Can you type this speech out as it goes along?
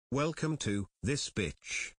Welcome to This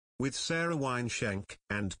Bitch with Sara Weinshenk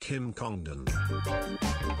and Kim Congdon.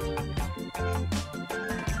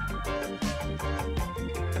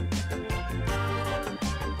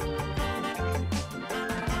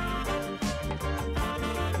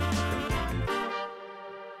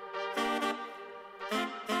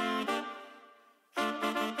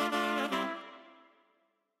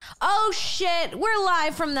 Oh shit, we're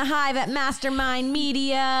live from the Hive at Mastermind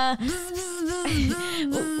Media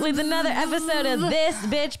with another episode of This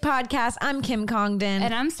Bitch Podcast. I'm Kim Congdon.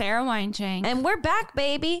 And I'm Sara Weinshenk. And we're back,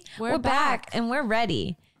 baby. We're back and we're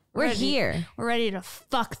ready. We're here. We're ready to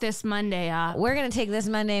fuck this Monday up. We're going to take this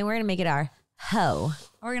Monday and we're going to make it our hoe.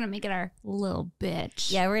 We're going to make it our little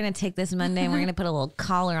bitch. Yeah, we're going to take this Monday and we're going to put a little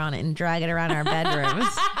collar on it and drag it around our bedrooms.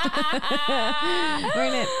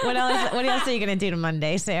 What else are you going to do to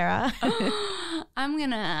Monday, Sara? I'm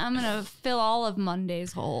gonna fill all of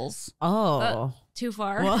Monday's holes. Oh. Too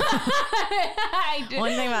far. Well, I did.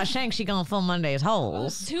 one thing about Shank, she going to fill Monday's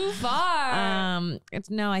holes. Too far.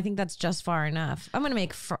 I think that's just far enough. I'm going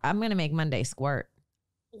to make Monday squirt.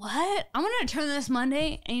 What? I'm going to turn this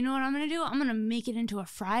Monday, and you know what I'm going to do? I'm going to make it into a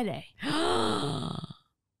Friday. The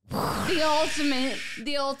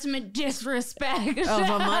ultimate disrespect of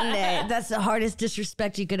a Monday. That's the hardest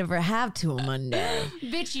disrespect you could ever have to a Monday.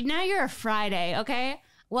 Bitch, now you're a Friday, okay?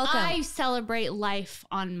 Welcome. I celebrate life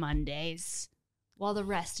on Mondays while the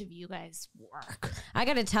rest of you guys work. I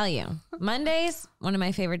got to tell you, Monday's one of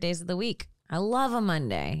my favorite days of the week. I love a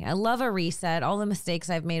Monday. I love a reset. All the mistakes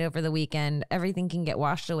I've made over the weekend, everything can get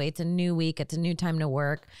washed away. It's a new week. It's a new time to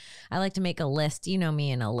work. I like to make a list. You know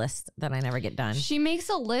me and a list that I never get done. She makes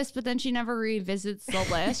a list, but then she never revisits the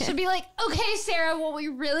list. She'll be like, okay, Sara, what we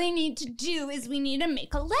really need to do is we need to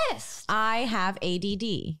make a list. I have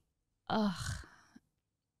ADD. Ugh.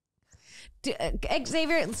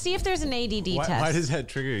 Xavier, see if there's an ADD test. Why does that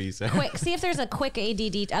trigger you, Sara? Quick, see if there's a quick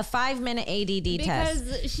ADD, a 5-minute ADD test.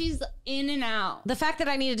 Because she's in and out. The fact that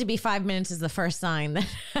I needed to be 5 minutes is the first sign that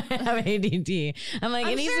I have ADD. I'm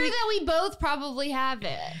sure that we both probably have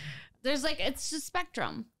it. It's a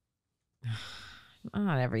spectrum.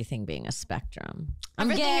 Not everything being a spectrum. I'm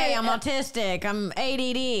gay, I'm autistic, I'm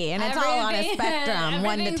ADD, and it's all on a spectrum,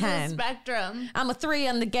 1 to 10. A spectrum. I'm a 3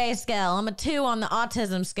 on the gay scale. I'm a 2 on the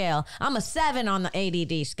autism scale. I'm a 7 on the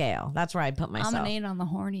ADD scale. That's where I'd put myself. I'm an 8 on the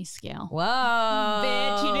horny scale. Whoa.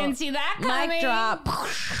 Bitch, you didn't see that coming. Mic drop.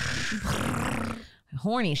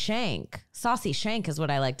 Horny Shank. Saucy Shank is what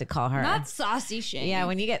I like to call her. Not saucy Shank. Yeah,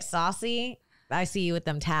 when you get saucy, I see you with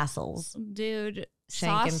them tassels. Dude,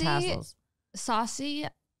 Shank saucy, and tassels. Saucy,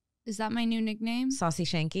 is that my new nickname? Saucy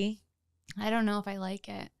Shanky? I don't know if I like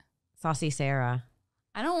it. Saucy Sara.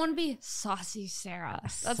 I don't want to be saucy Sara.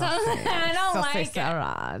 I don't like it.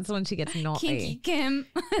 Sara. It's when she gets naughty. Kinky Kim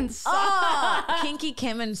and Kinky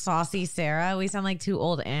Kim and Saucy Sara. We sound like two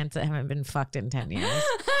old aunts that haven't been fucked in 10 years.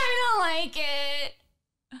 I don't like it.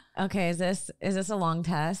 Okay, is this a long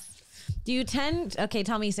test?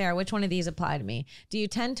 Tell me, Sara, which one of these apply to me? Do you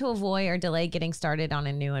tend to avoid or delay getting started on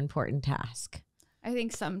a new important task? I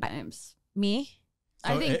think sometimes. Me?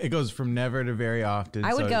 So I think it goes from never to very often.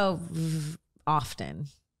 I would go often.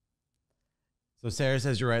 So Sara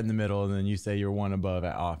says you're right in the middle, and then you say you're one above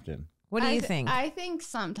at often. What do you think? I think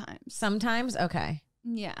sometimes. Sometimes? Okay.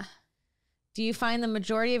 Yeah. Do you find the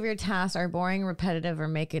majority of your tasks are boring, repetitive, or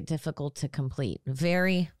make it difficult to complete?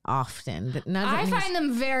 Very often. I find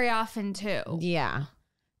them very often too. Yeah.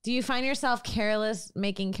 Do you find yourself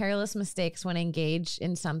making careless mistakes when engaged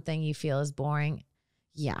in something you feel is boring?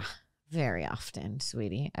 Yeah, very often,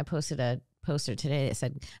 sweetie. I posted a poster today that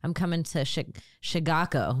said, I'm coming to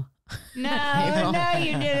Chicago. No,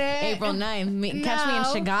 you didn't. April 9th. Catch me in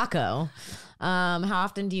Chicago. How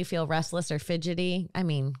often do you feel restless or fidgety? I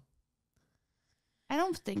mean... I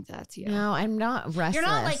don't think that's you. No, I'm not restless. You're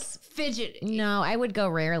not like fidgety. No, I would go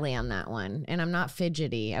rarely on that one. And I'm not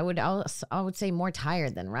fidgety. I would say more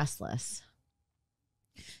tired than restless.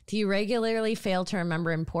 Do you regularly fail to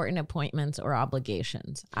remember important appointments or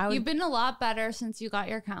obligations? You've been a lot better since you got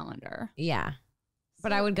your calendar. Yeah.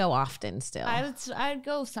 But I would go often still. I'd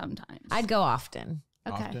go sometimes. I'd go often.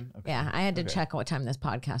 Okay. Often? Okay. Yeah, I had to check what time this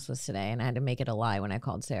podcast was today, and I had to make it a lie when I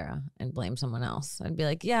called Sara and blame someone else. I'd be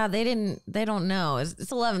like, yeah, they don't know.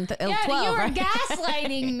 It's 11, 12, you were right?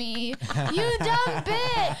 gaslighting me. You dumb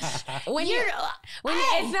bitch.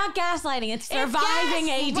 It's not gaslighting, it's surviving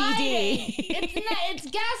ADD. It's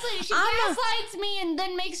gaslighting. She gaslights me and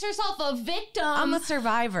then makes herself a victim. I'm a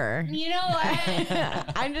survivor. You know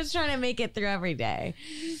what? I'm just trying to make it through every day.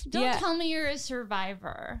 Don't tell me you're a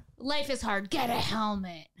survivor. Life is hard. Get a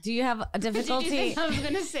helmet. Do you have a difficulty? Did you think I was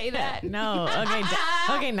going to say that? No. Okay.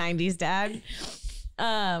 Okay, 90s dad.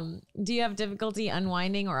 Do you have difficulty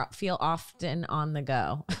unwinding or feel often on the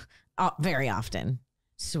go? Very often,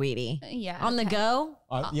 sweetie. Yeah. On the go?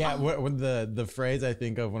 Yeah, what the phrase I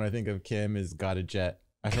think of when I think of Kim is "got a jet."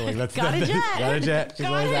 I feel like that's Got a jet. Got a jet. She's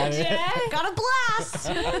always at it. Got a blast.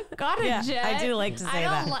 Got a jet. I do like to say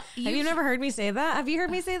that. Have you never heard me say that? Have you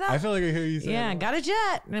heard me say that? I feel like I hear you say yeah, that. got a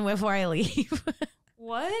jet. And before I leave.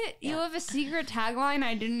 What? You have a secret tagline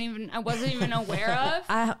I wasn't even aware of?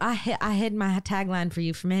 I hid my tagline for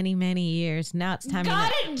you for many, many years. Now it's time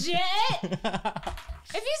Got a jet?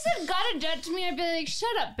 If you said got a jet to me, I'd be like, shut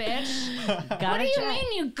up, bitch. What do you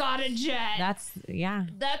mean you got a jet? That's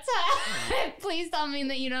Please tell me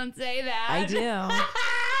that you don't say that. I do.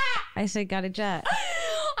 I say got a jet.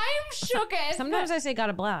 I'm shook. Sometimes I say got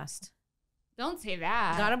a blast. Don't say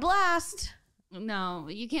that. Got a blast. No,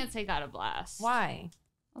 you can't say got a blast. Why?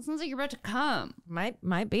 Well, it sounds like you're about to come.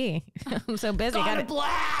 Might be. I'm so busy. Got a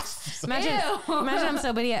blast. Imagine I'm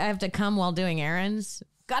so busy I have to come while doing errands.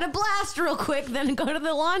 Got a blast real quick, then go to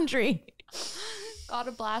the laundry. Got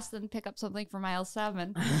a blast, then pick up something from aisle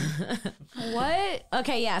 7. What?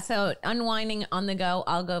 Okay, yeah. So unwinding on the go,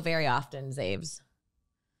 I'll go very often, Zaves.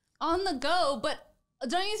 On the go, but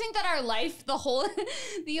don't you think that our life,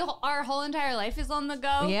 our whole entire life is on the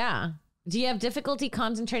go? Yeah. Do you have difficulty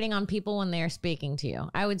concentrating on people when they are speaking to you?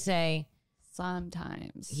 I would say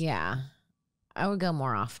sometimes. Yeah. I would go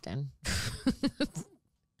more often.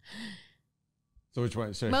 So which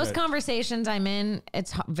one? Sorry, Most conversations I'm in,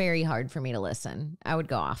 it's very hard for me to listen. I would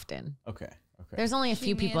go often. Okay. There's only a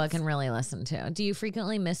few people I can really listen to. Do you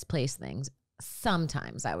frequently misplace things?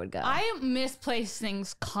 Sometimes I would go. I misplace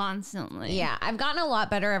things constantly. Yeah, I've gotten a lot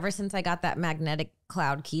better ever since I got that magnetic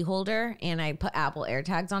cloud key holder and I put Apple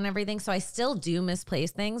AirTags on everything. So I still do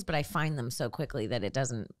misplace things, but I find them so quickly that it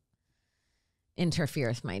doesn't interfere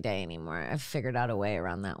with my day anymore. I've figured out a way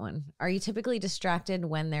around that one. Are you typically distracted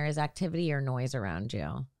when there is activity or noise around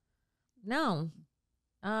you? No.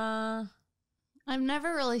 I've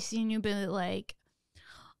never really seen you be like,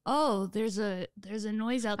 oh, there's a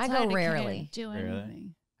noise outside. I go can't rarely. do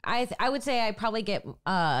anything. I would say I probably get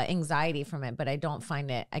anxiety from it, but I don't find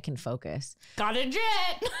it. I can focus. Got a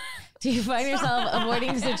jet. Do you find yourself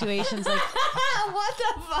avoiding situations like what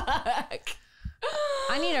the fuck?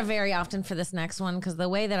 I need it very often for this next one because the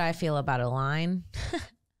way that I feel about a line,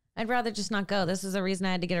 I'd rather just not go. This is the reason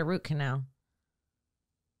I had to get a root canal.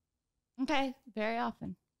 Okay, very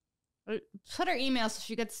often. Put her email so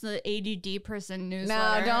she gets the ADD person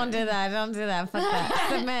newsletter. No, don't do that. Don't do that. Fuck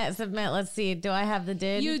that. Submit. Let's see. Do I have the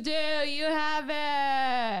did? You do. You have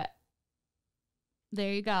it.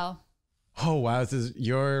 There you go. Oh, wow. This is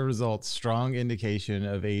your results. Strong indication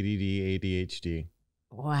of ADD, ADHD.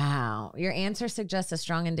 Wow. Your answer suggests a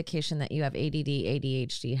strong indication that you have ADD,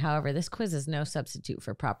 ADHD. However, this quiz is no substitute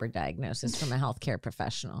for proper diagnosis from a healthcare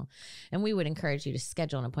professional. And we would encourage you to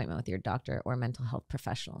schedule an appointment with your doctor or mental health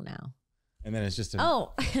professional now. And then it's just and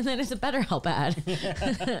then it's a BetterHelp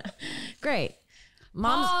ad. Great.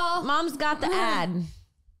 Mom's got the ad.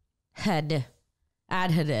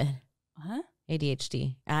 Ad-headed. Huh?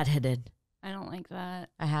 ADHD. Ad-headed. I don't like that.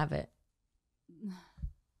 I have it.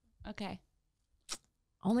 Okay.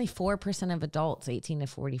 Only 4% of adults 18 to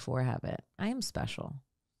 44 have it. I am special.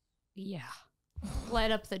 Yeah.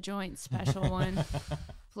 Light up the joint, special one.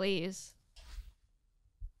 Please.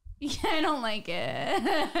 Yeah, I don't like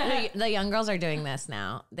it. The young girls are doing this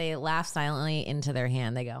now. They laugh silently into their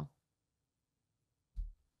hand. They go.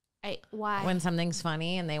 Why? When something's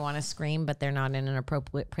funny and they want to scream, but they're not in an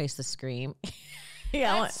appropriate place to scream.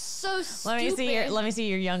 Yeah. That's so stupid. Let me see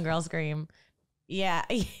your young girl scream. Yeah.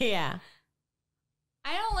 Yeah.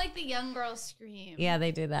 I don't like the young girls scream. Yeah,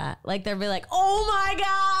 they do that. Like they'll be like, "Oh my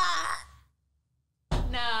god!"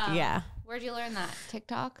 No. Yeah. Where'd you learn that?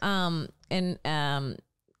 TikTok?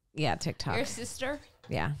 Yeah, TikTok. Your sister?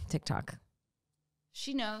 Yeah, TikTok.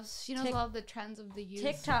 She knows. She knows all the trends of the youth.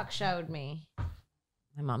 TikTok showed me.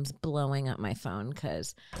 My mom's blowing up my phone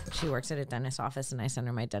because she works at a dentist's office and I send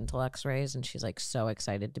her my dental x-rays and she's like so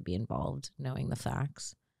excited to be involved knowing the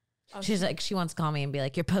facts. Okay. She's like, she wants to call me and be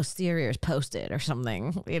like, your posterior is posted or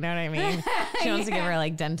something. You know what I mean? She wants to give her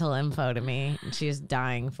like dental info to me. And she's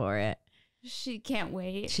dying for it. She can't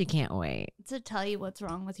wait. She can't wait to tell you what's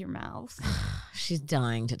wrong with your mouth. She's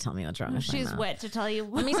dying to tell me what's wrong with my mouth. She's wet to tell you.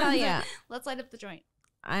 Let me tell you. Let's light up the joint.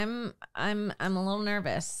 I'm a little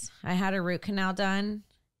nervous. I had a root canal done.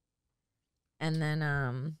 And then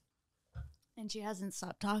and she hasn't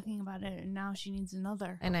stopped talking about it, and now she needs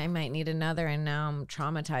another. And I might need another, and now I'm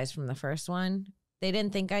traumatized from the first one. They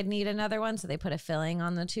didn't think I'd need another one, so they put a filling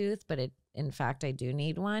on the tooth, but in fact, I do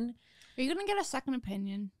need one. Are you going to get a second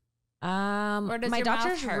opinion? Or does My your mouth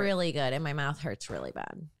doctor's hurt? really good, and my mouth hurts really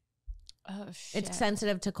bad. Oh shit! It's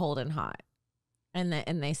sensitive to cold and hot, and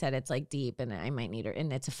they said it's like deep, and I might need it,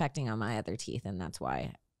 and it's affecting on my other teeth, and that's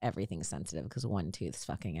why everything's sensitive because one tooth's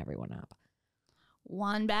fucking everyone up.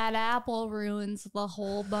 One bad apple ruins the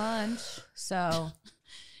whole bunch. So,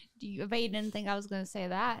 I bet you didn't think I was going to say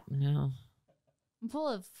that. no, I'm full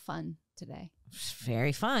of fun today.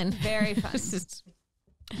 very fun. Very fun.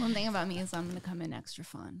 One thing about me is I'm going to come in extra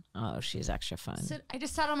fun. Oh, she's extra fun. I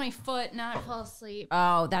just sat on my foot. Now I fell asleep.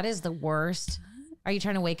 Oh, that is the worst. Are you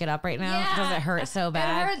trying to wake it up right now? Yeah. Does it hurt so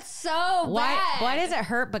bad? It hurts so bad. Why does it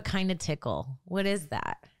hurt but kind of tickle? What is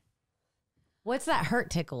that? What's that hurt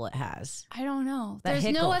tickle it has? I don't know. The There's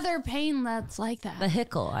hickle. no other pain that's like that. The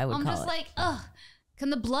hickle, I would I'm call just it. like, ugh, can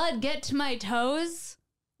the blood get to my toes?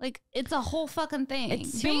 Like, it's a whole fucking thing.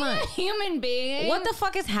 It's too Being much. a human being. What the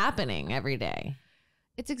fuck is happening every day?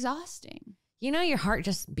 It's exhausting. You know, your heart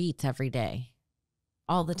just beats every day.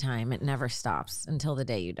 All the time. It never stops until the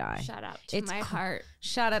day you die. Shout out to It's my heart.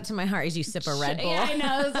 Shout out to my heart as you sip a Red Bull. Yeah, I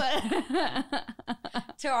know.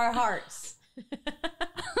 To our hearts.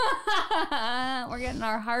 We're getting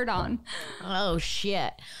our heart on. Oh,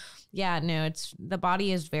 shit. Yeah, no, the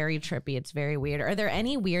body is very trippy. It's very weird. Are there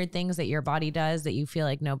any weird things that your body does that you feel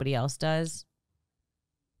like nobody else does?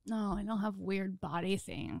 No, I don't have weird body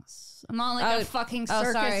things. I'm not like a fucking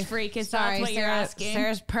circus sorry. freak. Is Sorry, that's what you're asking?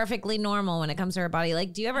 Sarah's perfectly normal when it comes to her body.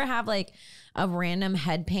 Like, do you ever have like a random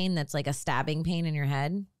head pain that's like a stabbing pain in your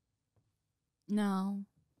head? No.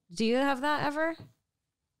 Do you have that ever?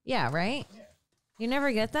 Yeah, right? You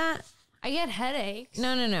never get that? I get headaches.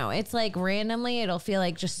 No. It's like randomly, it'll feel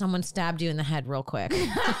like just someone stabbed you in the head real quick. No,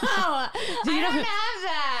 I don't have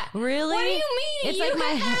that. Really? What do you mean? It's You like get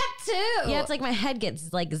my that too. Yeah, it's like my head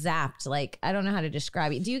gets like zapped. Like, I don't know how to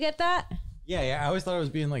describe it. Do you get that? Yeah. I always thought I was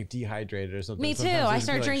being like dehydrated or something. Me too. Sometimes I it'd be,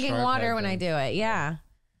 start like, drinking sharp water head when I pain. do it. Yeah.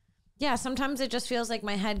 Yeah, sometimes it just feels like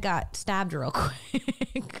my head got stabbed real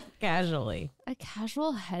quick, casually. a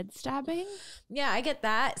casual head stabbing. Yeah, I get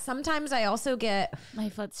that. Sometimes I also get, My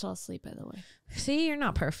foot's still asleep, by the way. see, you're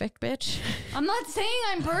not perfect, bitch. I'm not saying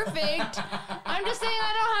I'm perfect. I'm just saying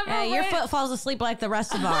I don't have Yeah, your foot falls asleep like the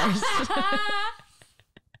rest of ours.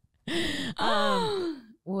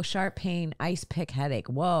 Well, sharp pain, ice pick headache.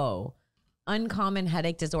 Whoa. Uncommon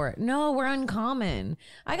headache disorder. No, we're uncommon.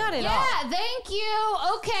 I got it all. Yeah, thank you.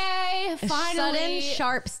 Okay, finally. Sudden,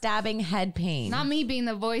 sharp stabbing head pain. Not me being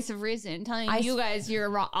the voice of reason, telling you guys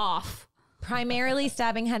you're off. Primarily,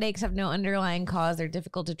 stabbing headaches have no underlying cause. They're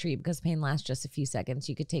difficult to treat because pain lasts just a few seconds.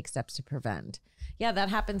 You could take steps to prevent. Yeah, that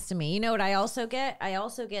happens to me. You know what I also get? I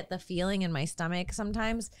also get the feeling in my stomach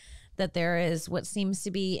sometimes that there is what seems to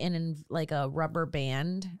be like a rubber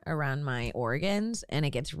band around my organs, and it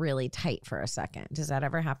gets really tight for a second. Does that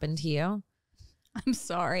ever happen to you? I'm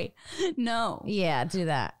sorry. No. Yeah, do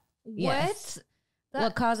that. What? Yes.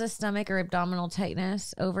 What causes stomach or abdominal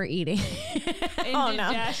tightness? Overeating. Oh no!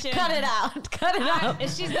 Indigestion. Cut it out! Cut it out!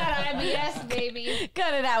 She's got IBS, baby.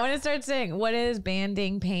 Cut it out. When it starts saying, what is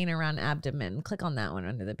banding pain around abdomen? Click on that one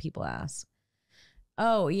under the people ask.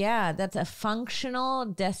 Oh, yeah. That's a functional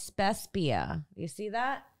dyspepsia. You see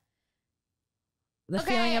that? The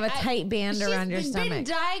feeling of a tight band around your She's stomach. been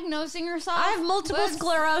diagnosing herself. I have multiple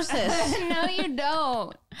sclerosis. No, you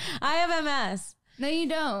don't. I have MS. No, you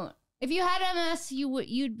don't. If you had MS,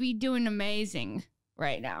 you'd be doing amazing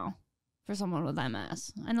right now for someone with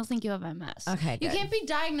MS. I don't think you have MS. Okay, You good. can't be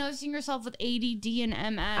diagnosing yourself with ADD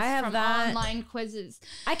and MS have from that. online quizzes.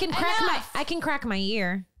 I can crack my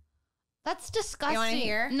ear. That's disgusting. You wanna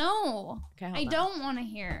hear? No. Okay, hold I on. don't want to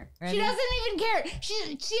hear. Ready? She doesn't even care. She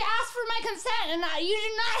asked for my consent, and you do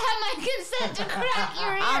not have my consent to crack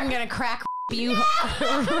your ear. I'm going to crack you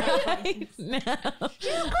right now.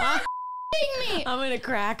 me. I'm going to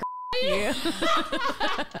crack you.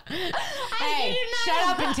 Hey, shut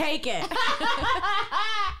up and take it.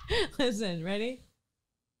 Listen, ready?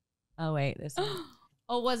 Oh, wait. This one.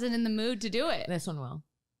 Oh, wasn't in the mood to do it. This one will.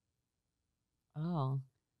 Oh.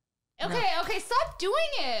 Okay, stop doing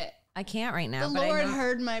it. I can't right now. The but I Lord know-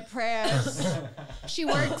 heard my prayers. She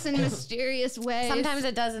works in mysterious ways. Sometimes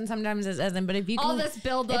it does and sometimes it doesn't. But if you can, all this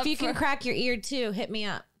build up. if you can crack your ear too, hit me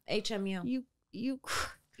up. HMU. you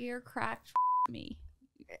ear cracked me.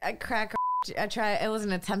 I crack. I try. It was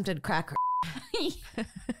an attempted crack. I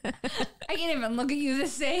can't even look at you the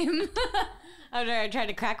same. I tried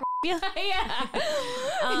to crack you. Yeah.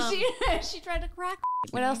 She tried to crack.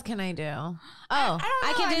 What else can I do? Oh, I don't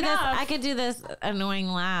know could do enough. this. I could do this annoying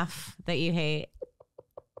laugh that you hate.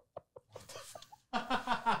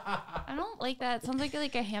 I don't like that. It sounds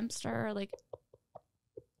like a hamster or like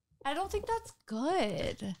I don't think that's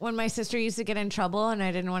good. When my sister used to get in trouble and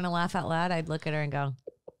I didn't want to laugh out loud, I'd look at her and go,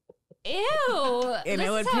 Ew. And this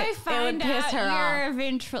it would is how pi- I it find would piss out her you're a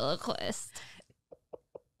ventriloquist.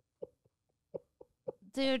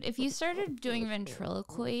 Dude, if you started doing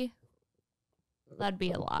ventriloquy, that'd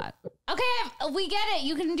be a lot. Okay, we get it.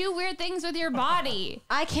 You can do weird things with your body.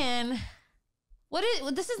 I can.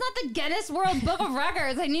 This is not the Guinness World Book of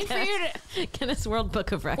Records. I need for you to... Guinness World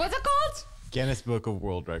Book of Records. What's it called? Guinness Book of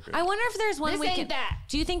World Records. I wonder if there's one This we ain't could. that.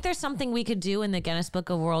 Do you think there's something we could do in the Guinness Book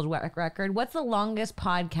of World Record? What's the longest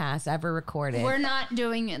podcast ever recorded? We're not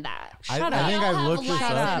doing that. Shut up. I think We all I have looked this lives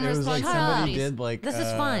up. and It was like somebody responsibilities. did like. This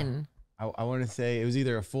is fun. I want to say it was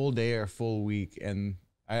either a full day or a full week, and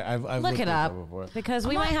I've Look looked it this up before. because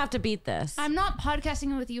we might have to beat this. I'm not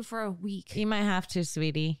podcasting with you for a week. You might have to,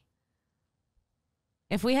 sweetie.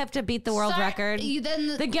 If we have to beat the world record,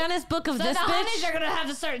 Then the Guinness Book of then this the honeys bitch. are gonna have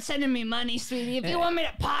to start sending me money, sweetie. If you want me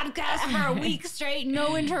to podcast for a week straight,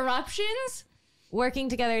 no interruptions. Working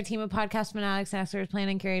together, a team of podcast fanatics and experts planned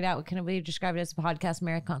and carried out what can be described as a podcast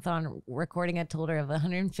marathon, recording a total of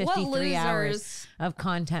 153 hours losers. of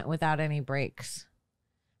content without any breaks.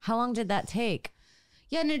 How long did that take?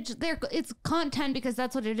 Yeah, and it's content because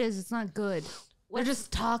that's what it is. It's not good. We're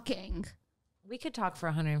just talking. We could talk for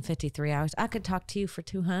 153 hours. I could talk to you for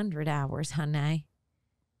 200 hours, honey.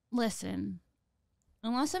 Listen,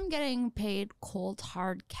 unless I'm getting paid cold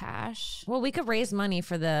hard cash, Well, we could raise money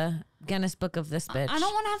for the Guinness Book of this bitch. I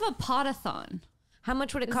don't want to have a podathon. How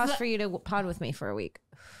much would it cost for you to pod with me for a week?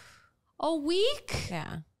 A week?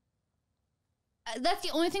 Yeah. That's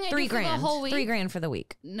the only thing I $3 do for grand. the whole week. $3 grand for the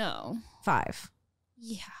week. No. 5.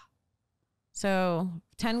 Yeah. So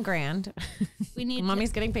 10 grand. We need.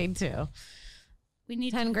 Mommy's getting paid too. We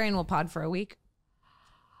need. 10 grand will pod for a week.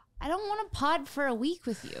 I don't want to pod for a week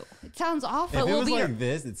with you. It sounds awful. If it we'll was be- like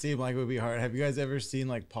this, it seemed like it would be hard. Have you guys ever seen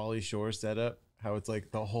like Pauly Shore setup? How it's like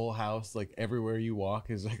the whole house, like everywhere you walk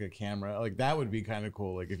is like a camera. Like that would be kind of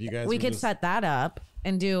cool. Like if you guys We were could just- set that up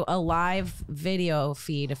and do a live video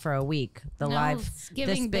feed for a week. The No, live it's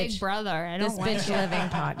giving Big Brother. I this don't want bitch to. living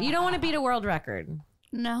pod. You don't want to beat a world record.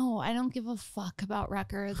 No, I don't give a fuck about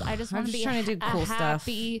records. I just I'm want to just be trying to do cool stuff.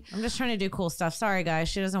 happy. I'm just trying to do cool stuff. Sorry, guys.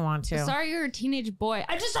 She doesn't want to. Sorry, you're a teenage boy.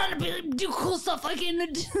 I'm just trying to do cool stuff like in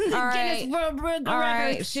the All right. Guinness World Records. All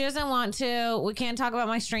right. She doesn't want to. We can't talk about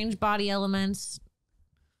my strange body elements.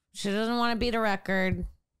 She doesn't want to beat a record.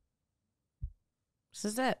 This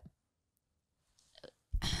is it.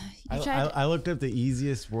 I looked up the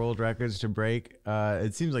easiest world records to break.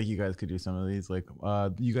 It seems like you guys could do some of these. Like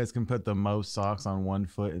you guys can put the most socks on 1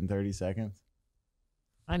 foot in 30 seconds.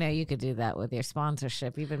 I know you could do that with your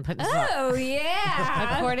sponsorship. You've been putting Oh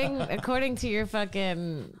yeah. according to your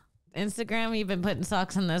fucking Instagram, you've been putting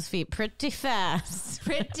socks on those feet pretty fast.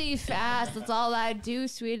 Pretty fast. That's all I do,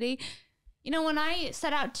 sweetie. You know, when I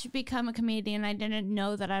set out to become a comedian, I didn't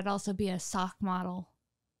know that I'd also be a sock model.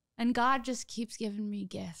 And God just keeps giving me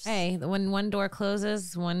gifts. Hey, when one door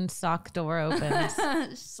closes, one sock door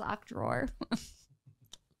opens. Sock drawer.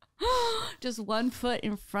 Just 1 foot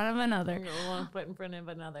in front of another. One foot in front of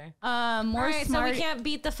another. More All right, so smart. we can't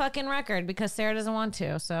beat the fucking record because Sarah doesn't want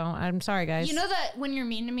to. So I'm sorry, guys. You know that when you're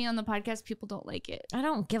mean to me on the podcast, people don't like it. I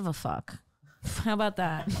don't give a fuck. How about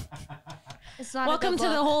that? It's not. Welcome a to good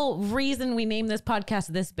the look. whole reason we named this podcast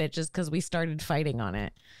This Bitch is because we started fighting on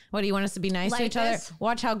it. What, do you want us to be nice to Like each other? this?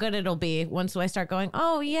 Watch how good it'll be once I start going,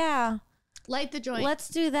 oh, yeah, Light the joint. let's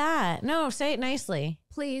do that. No, say it nicely.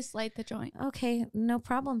 Please light the joint. Okay, no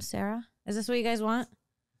problem, Sarah. Is this what you guys want?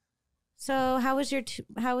 So how was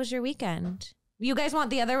your weekend? You guys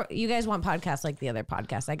want podcasts like the other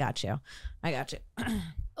podcast. I got you.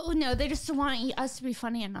 Oh no, they just want us to be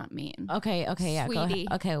funny and not mean. Okay, yeah, go ahead. Sweetie.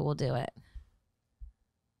 Okay, we'll do it.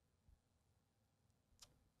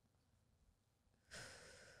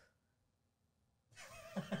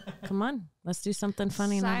 Come on, let's do something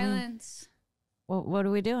funny. Silence. What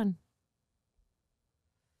are we doing?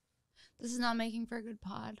 This is not making for a good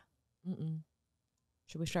pod.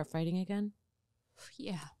 Should we start fighting again?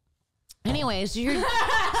 Yeah. Anyways, you're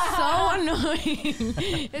so annoying.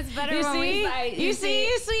 It's better You when we see? fight. You see,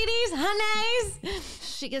 you sweeties,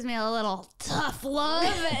 honeys. She gives me a little tough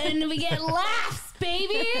love and we get laughs,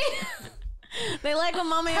 baby. They like when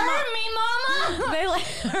mommy and Hurt me, mama. they like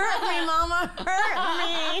hurt me, mama,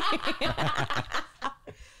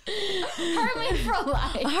 Hurt me for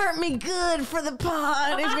life. hurt me good for the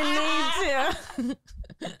pod if you need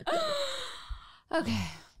to. Okay.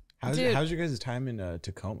 How's Dude. your guys' time in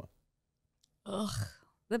Tacoma? Ugh.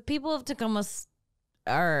 The people of Tacoma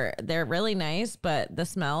they're really nice, but the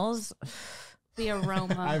smells. The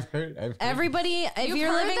aroma. I've heard. Everybody, if You've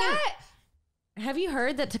you're heard living that? Have you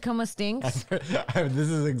heard that Tacoma stinks? This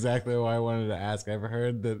is exactly why I wanted to ask. I've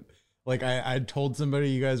heard that, like, I told somebody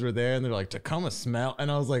you guys were there, and they're like, Tacoma smell,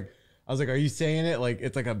 and I was like, are you saying it like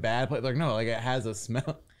it's like a bad place? Like, no, like it has a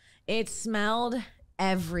smell. It smelled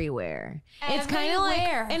everywhere. It's kind of like,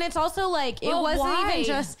 and it's also like, it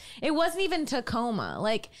wasn't even Tacoma.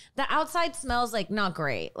 Like the outside smells like not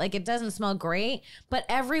great. Like it doesn't smell great, but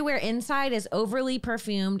everywhere inside is overly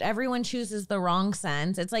perfumed. Everyone chooses the wrong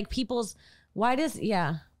scents. It's like the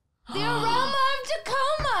aroma of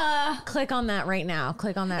Tacoma. Click on that right now.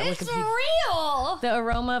 Click on that. It's real. The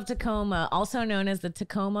aroma of Tacoma, also known as the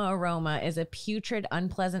Tacoma aroma, is a putrid,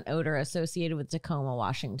 unpleasant odor associated with Tacoma,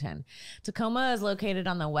 Washington. Tacoma is located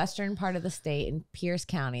on the western part of the state in Pierce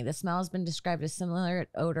County. The smell has been described as similar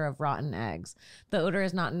odor of rotten eggs. The odor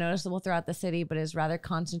is not noticeable throughout the city, but is rather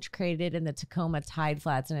concentrated in the Tacoma tide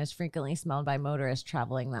flats and is frequently smelled by motorists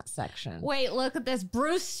traveling that section. Wait, look at this.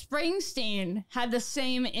 Bruce Springsteen had the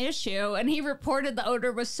same issue, and he reported the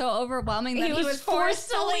odor was so overwhelming that he was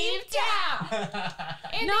forced to leave town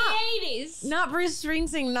in the 80s. Not Bruce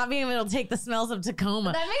Springsteen not being able to take the smells of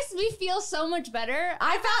Tacoma. That makes me feel so much better.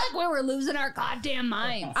 I felt like we were losing our goddamn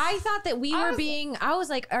minds. I thought that I was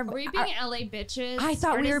like, are we being LA bitches? I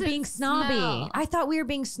thought we were being snobby. I thought we were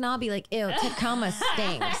being snobby, like, ew, Tacoma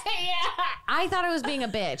stinks. Yeah. I thought I was being a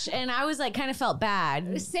bitch, and I was like, kind of felt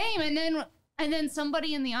bad. Same, and then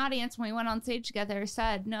somebody in the audience, when we went on stage together,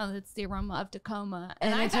 said, no, that's the aroma of Tacoma.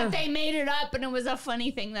 And I thought they made it up, and it was a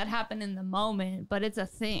funny thing that happened in the moment, but it's a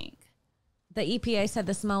thing. The EPA said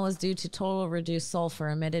the smell was due to total reduced sulfur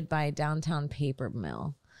emitted by a downtown paper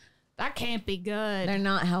mill. That can't be good. They're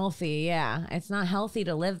not healthy. Yeah, it's not healthy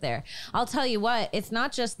to live there. I'll tell you what, it's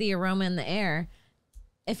not just the aroma in the air.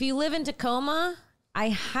 If you live in Tacoma, I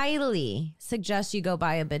highly suggest you go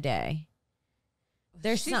buy a bidet.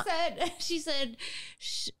 She said,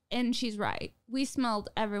 and she's right. We smelled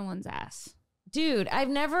everyone's ass. Dude, have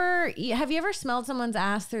you ever smelled someone's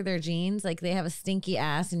ass through their jeans? Like they have a stinky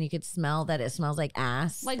ass and you could smell that it smells like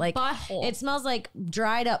ass. Like butthole. It smells like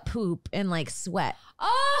dried up poop and like sweat.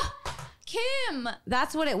 Oh, Kim.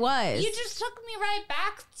 That's what it was. You just took me right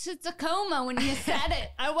back to Tacoma when you said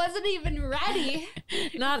it. I wasn't even ready.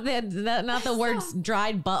 Not the words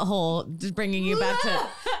dried butthole just bringing you back to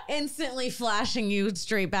instantly flashing you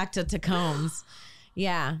straight back to Tacomas.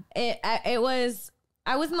 Yeah, it was.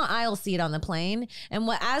 I was in the aisle seat on the plane, and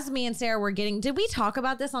as me and Sarah were getting, did we talk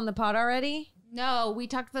about this on the pod already? No, we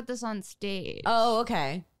talked about this on stage. Oh,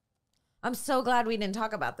 okay. I'm so glad we didn't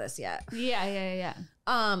talk about this yet. Yeah.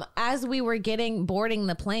 As we were boarding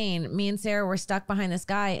the plane, me and Sarah were stuck behind this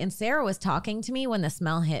guy, and Sarah was talking to me when the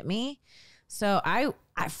smell hit me. So I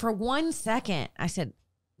for 1 second, I said,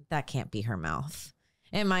 that can't be her mouth.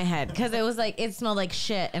 In my head, because it was like, it smelled like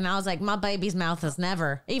shit. And I was like, my baby's mouth has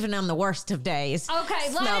never, even on the worst of days,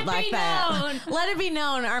 smelled like that. Let it be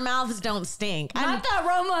known our mouths don't stink. Not the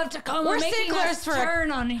aroma of Tacoma. We're sticklers for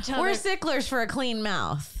turn on each other. We're sticklers for a clean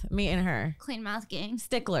mouth, me and her. Clean mouth gang.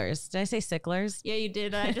 Sticklers. Did I say sticklers? Yeah, you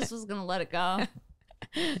did. I just was going to let it go.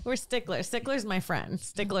 We're sticklers. Sticklers, my friend.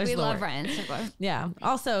 Sticklers, we love Ryan Stickler. Yeah.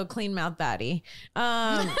 Also, clean mouth baddie.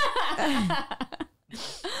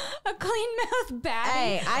 A clean mouth baddie.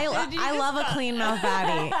 Hey, I love a clean mouth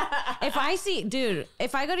baddie.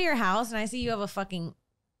 If I go to your house and I see you have a fucking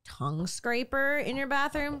tongue scraper in your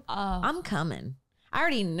bathroom, I'm coming. I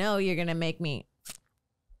already know you're gonna make me.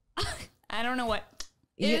 I don't know what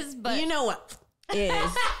is, but you know what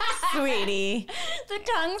is, sweetie. The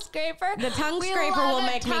tongue scraper. The tongue scraper will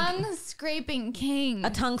make me tongue scraping king. A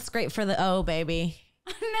tongue scrape for the O, baby.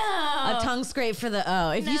 No. A tongue scrape for the O.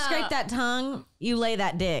 If you scrape that tongue, you lay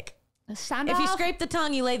that dick. If you scrape the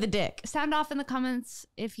tongue, you lay the dick. Sound off in the comments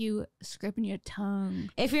if you scraping your tongue.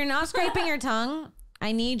 If you're not scraping your tongue,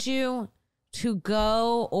 I need you to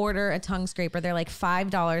go order a tongue scraper. They're like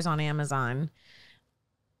 $5 on Amazon.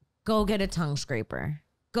 Go get a tongue scraper.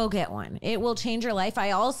 Go get one. It will change your life.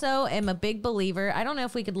 I also am a big believer. I don't know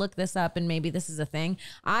if we could look this up and maybe this is a thing.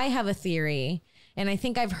 I have a theory, and I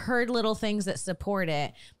think I've heard little things that support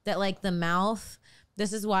it, that like the mouth,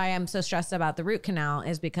 this is why I'm so stressed about the root canal,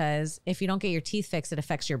 is because if you don't get your teeth fixed, it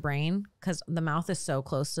affects your brain because the mouth is so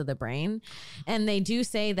close to the brain. And they do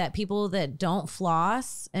say that people that don't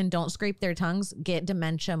floss and don't scrape their tongues get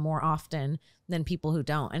dementia more often than people who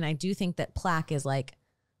don't. And I do think that plaque is like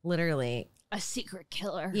literally a secret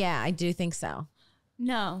killer. Yeah, I do think so.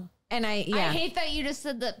 No. And I hate that you just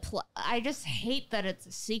said that. I just hate that it's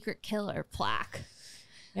a secret killer, plaque.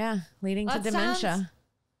 Yeah, leading to dementia.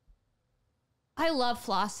 I love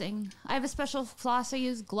flossing. I have a special floss I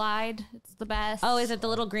use, Glide. It's the best. Oh, is it the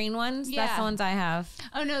little green ones? Yeah. That's the ones I have.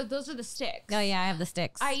 Oh, no, those are the sticks. Oh, yeah, I have the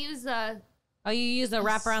sticks. I use Oh, you use a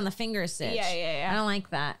wrap around the finger stitch. Yeah. I don't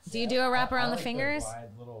like that. Do you do a wrap around the like fingers?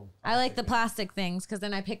 little I like the plastic things because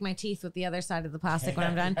then I pick my teeth with the other side of the plastic when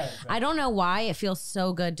I'm done. Yeah, exactly. I don't know why it feels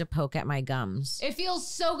so good to poke at my gums. It feels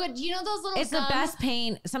so good. You know those little It's gums? the best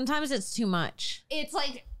pain. Sometimes it's too much. It's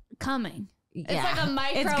like coming. Yeah. It's like a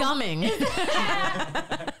micro. It's gumming.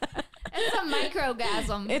 It's a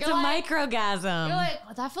microgasm. It's You're a like, microgasm. You're like,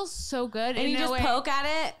 oh, that feels so good. and you just way. poke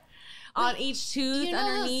at it on each tooth, you know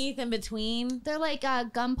those- underneath, and between. They're like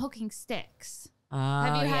gum poking sticks. Oh,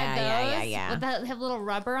 Have you had those? yeah. With that have little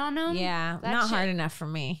rubber on them? Yeah, That not shit- hard enough for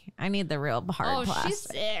me. I need the real hard Oh, plastic. she's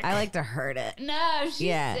sick. I like to hurt it. No, she's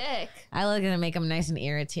sick. I like to make them nice and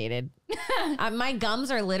irritated. My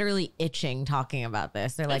gums are literally itching talking about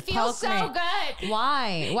this. They're like, It feels poke so me. good.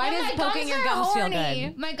 Why? Why And does my poking your are gums feel horny.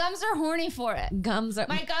 good? My gums are horny for it. Gums are.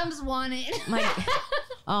 My gums want it.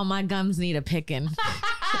 My gums need a picking.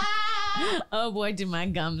 Oh boy, do my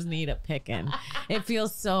gums need a picking. It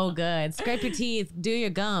feels so good. Scrape your teeth. Do your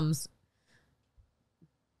gums.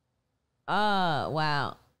 Oh,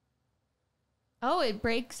 wow. Oh, it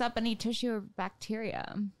breaks up any tissue or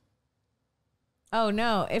bacteria. Oh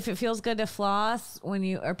no, if it feels good to floss when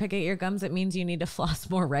you or pick at your gums, it means you need to floss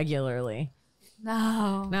more regularly.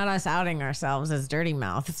 No. Not us outing ourselves as dirty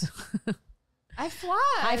mouths. I floss.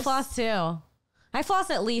 I floss too. I floss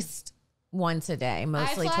at least once a day,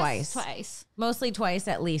 mostly I floss twice. Twice. Mostly twice,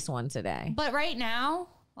 at least once a day. But right now,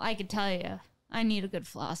 I could tell you, I need a good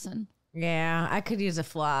flossing. Yeah, I could use a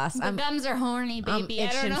floss. The gums are horny, I'm baby. I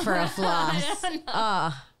don't itching know. for a floss. I don't know.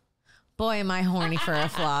 Boy, am I horny for a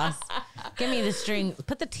floss. Give me the string.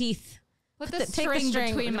 Put the teeth. Put the Take string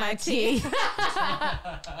between my teeth.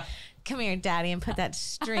 Come here, daddy, and put that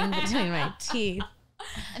string between my teeth.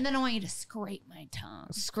 And then I want you to scrape my tongue.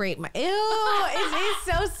 Scrape my. Ew, it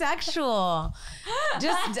is so sexual.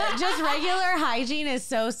 Just regular hygiene is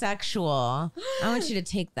so sexual. I want you to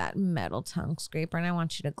take that metal tongue scraper and I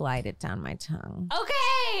want you to glide it down my tongue.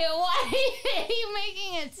 Okay, why are you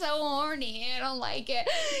making it so horny? I don't like it.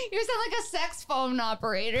 You sound like a sex phone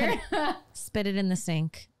operator. Spit it in the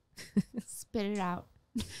sink. Spit it out.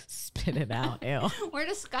 Spit it out. Ew. We're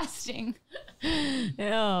disgusting.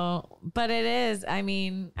 Ew. But it is. I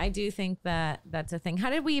mean, I do think that that's a thing. How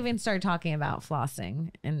did we even start talking about flossing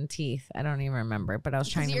and teeth? I don't even remember, but I was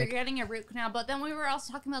trying Because to you're make getting a root canal, but then we were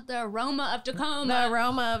also talking about the aroma of Tacoma. the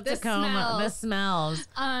aroma of The Tacoma, the smells.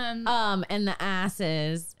 And the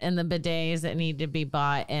asses and the bidets that need to be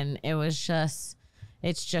bought. And it's just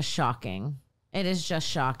shocking. It is just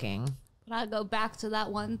shocking. But I go back to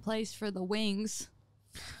that one place for the wings.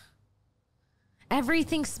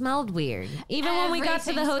 Everything smelled weird. Even when we got to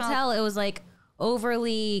the Everything hotel, it was like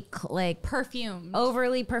overly Perfume.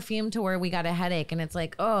 overly perfumed to where we got a headache. And it's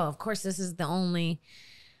like, oh, of course, this is the only.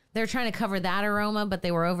 They're trying to cover that aroma, but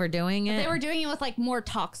they were overdoing it. They were doing it with like more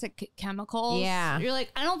toxic chemicals. Yeah. You're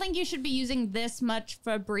like, I don't think you should be using this much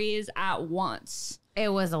Febreze at once. It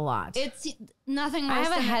was a lot. It's nothing worse I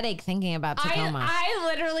have a than headache thinking about Tacoma. I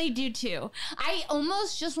literally do too. I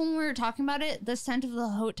almost just when we were talking about it, the scent of the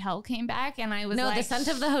hotel came back, and I was no, like, the scent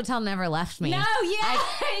of the hotel never left me. No,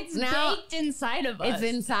 it's now- baked inside of us. It's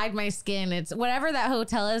inside my skin. It's whatever that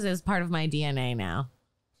hotel is part of my DNA now.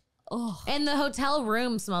 Oh, And the hotel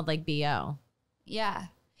room smelled like BO. yeah.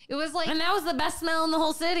 It was like And that was the best smell in the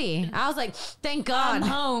whole city. I was like, thank God. I'm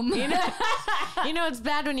home. You know, it's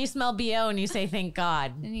bad when you smell BO and you say, thank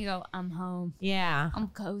God. And you go, I'm home. Yeah. I'm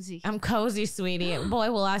cozy. I'm cozy, sweetie.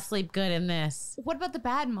 Boy, will I sleep good in this. What about the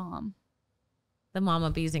bad mom? The mom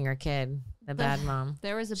abusing her kid. The bad mom.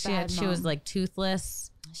 There was a She, bad she mom. was like toothless.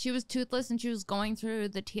 She was toothless and she was going through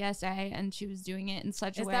the TSA and she was doing it in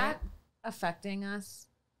such a Is way. that affecting us?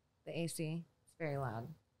 The AC. It's very loud.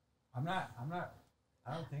 I'm not.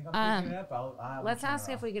 I don't think I'm picking it up. I'll Let's turn it ask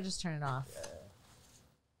if off. we could just turn it off.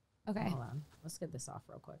 Okay. Hold on. Let's get this off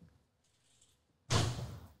real quick.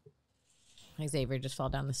 Xavier just fell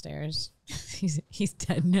down the stairs. He's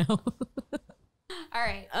dead now. All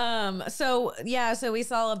right. So we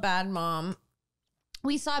saw a bad mom.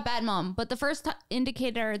 We saw a bad mom, but the first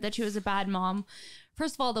indicator that she was a bad mom,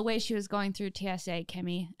 first of all, the way she was going through TSA,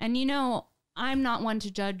 Kimmy. And you know, I'm not one to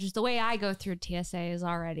judge. The way I go through TSA is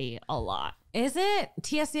already a lot. Is it?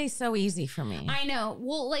 TSA is so easy for me. I know.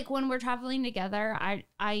 Well, like when we're traveling together, I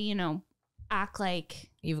act like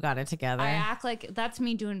You've got it together. I act like that's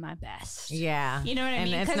me doing my best. Yeah. You know what I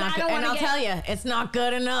mean? And it's 'Cause not I good. don't And wanna I'll tell you, it's not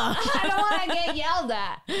good enough. I don't want to get yelled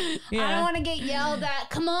at. Yeah. I don't want to get yelled at.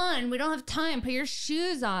 Come on, we don't have time. Put your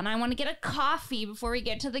shoes on. I want to get a coffee before we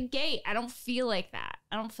get to the gate. I don't feel like that.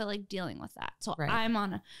 I don't feel like dealing with that. So Right. I'm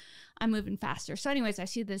on I'm moving faster. So anyways, I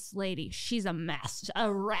see this lady. She's a mess,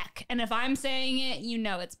 a wreck. And if I'm saying it, you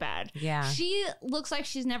know it's bad. Yeah. She looks like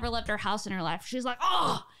she's never left her house in her life. She's like,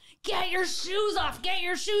 oh, get your shoes off. Get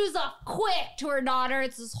your shoes off quick to her daughter.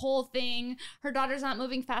 It's this whole thing. Her daughter's not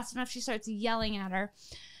moving fast enough. She starts yelling at her.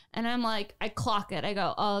 And I'm like, I clock it. I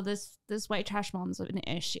go, oh, this white trash mom's an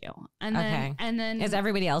issue. And then is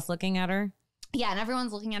everybody else looking at her? Yeah, and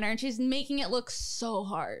everyone's looking at her, and she's making it look so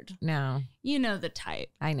hard. No. You know the type.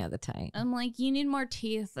 I know the type. I'm like, you need more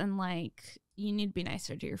teeth, and like, you need to be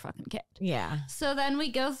nicer to your fucking kid. Yeah. So then we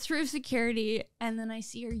go through security, and then I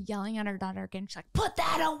see her yelling at her daughter again. She's like, put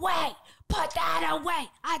that away. Put that away.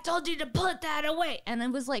 I told you to put that away. And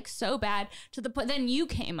it was like so bad to the point. Then you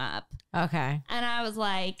came up. Okay. And I was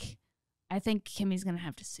like, I think Kimmy's going to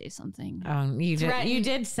have to say something. You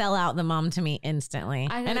did sell out the mom to me instantly.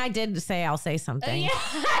 And I did say, I'll say something. Yeah,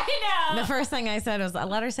 I know. The first thing I said was,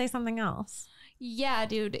 let her say something else. Yeah,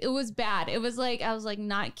 dude, it was bad. It was like, I was like,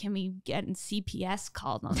 not Kimmy getting CPS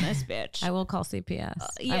called on this bitch. I will call CPS.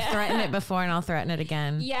 Yeah. I've threatened it before and I'll threaten it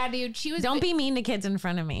again. Yeah, dude, she was. Don't be mean to kids in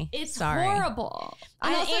front of me. It's Sorry. horrible.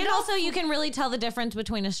 And also you can really tell the difference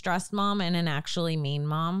between a stressed mom and an actually mean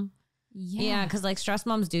mom. Yeah, because like stressed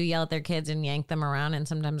moms do yell at their kids and yank them around, and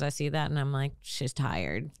sometimes I see that and I'm like, she's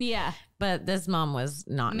tired. Yeah. But this mom was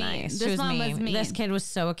not nice. This mom was mean. This kid was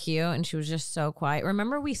so cute and she was just so quiet.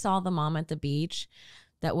 Remember we saw the mom at the beach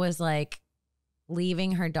that was like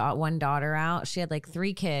leaving her one daughter out. She had like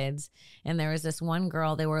 3 kids, and there was this one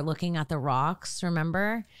girl, they were looking at the rocks,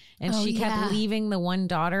 remember? And she kept leaving the one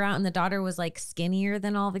daughter out, and the daughter was like skinnier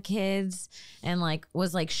than all the kids and like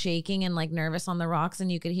was like shaking and like nervous on the rocks,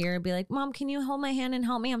 and you could hear her be like, Mom, can you hold my hand and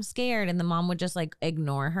help me? I'm scared. And the mom would just like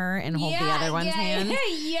ignore her and hold the other one's hand.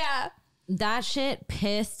 Yeah. That shit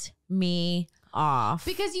pissed me off.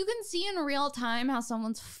 Because you can see in real time how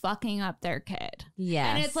someone's fucking up their kid. Yes.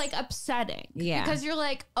 And it's like upsetting. Yeah. Because you're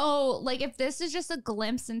like, oh, like if this is just a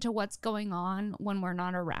glimpse into what's going on when we're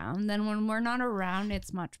not around, then when we're not around,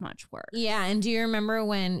 it's much, much worse. Yeah. And do you remember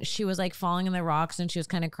when she was like falling in the rocks and she was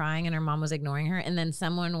kind of crying and her mom was ignoring her, and then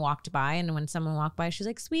someone walked by, and when someone walked by, she's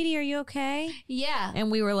like, sweetie, are you okay? Yeah. And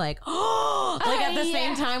we were like, oh, like at the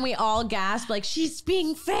same time we all gasped, like, she's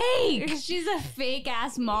being fake. She's a fake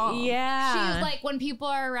ass mom. Yeah. She's like, when people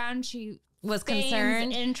are around, she was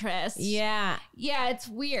concerned. Interest. Yeah. Yeah, it's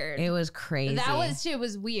weird. It was crazy. Shit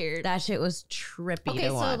was weird. That shit was trippy okay,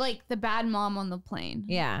 to watch. so like the bad mom on the plane.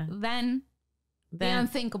 Yeah. Then the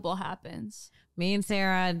unthinkable happens. Me and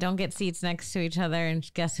Sarah don't get seats next to each other, and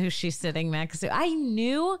guess who she's sitting next to?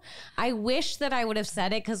 I wish that I would have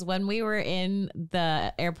said it, because when we were in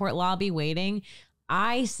the airport lobby waiting,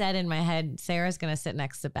 I said in my head, Sarah's going to sit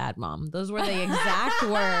next to bad mom. Those were the exact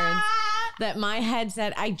words that my head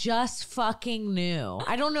said. I just fucking knew.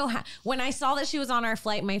 I don't know how. When I saw that she was on our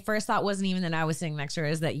flight, my first thought wasn't even that I was sitting next to her,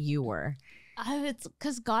 is that you were. It's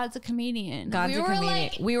because God's a comedian. God's a comedian.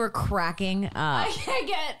 Like, we were cracking up.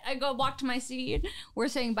 I go walk to my seat. We're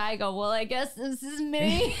saying bye. I go, well, I guess this is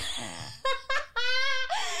me.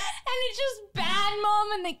 And it's just bad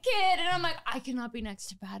mom and the kid. And I'm like, I cannot be next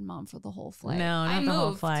to bad mom for the whole flight. No, not the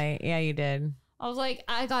whole flight. Yeah, you did. I was like,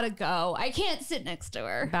 I gotta go. I can't sit next to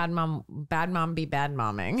her. Bad mom be bad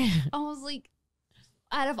momming. I was like,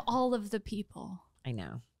 out of all of the people. I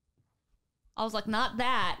know. I was like, not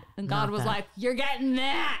that. And God was like, you're getting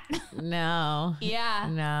that. No. Yeah.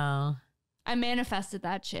 No. I manifested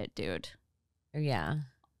that shit, dude. Yeah.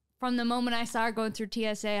 From the moment I saw her going through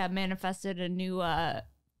TSA, I manifested a new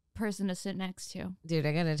person to sit next to. Dude,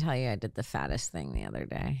 I gotta tell you, I did the fattest thing the other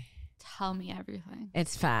day. Tell me everything.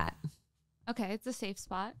 It's fat. Okay, it's a safe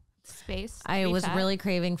spot. Space. I was really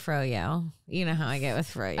craving fro-yo. You know how I get with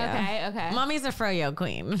fro-yo. Okay. Mommy's a fro-yo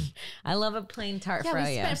queen. I love a plain tart fro-yo.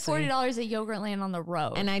 We spent $40 at Yogurtland on the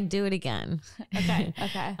road. And I'd do it again. Okay.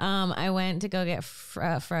 I went to go get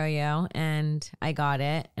fro-yo, and I got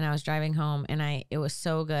it, and I was driving home, and it was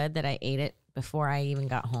so good that I ate it before I even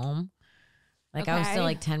got home. Like I was still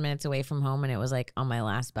like 10 minutes away from home, and it was like on my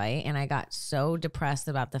last bite, and I got so depressed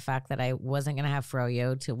about the fact that I wasn't going to have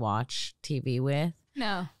fro-yo to watch TV with.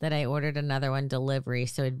 No. That I ordered another one delivery,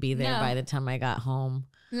 so it'd be there by the time I got home.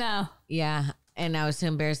 No. Yeah. And I was too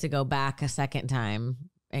embarrassed to go back a second time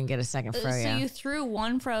and get a second fro-yo. So you threw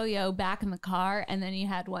one fro-yo back in the car, and then you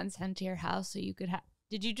had one sent to your house so you could have...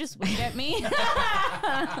 Did you just wink at me?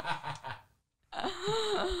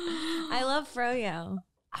 I love fro-yo.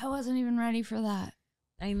 I wasn't even ready for that.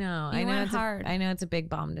 I know. I know it's hard. I know it's a big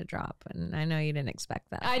bomb to drop, and I know you didn't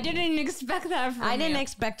expect that. I didn't expect that from you. I didn't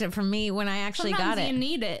expect it from me when I actually got it. You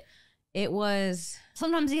need it. It was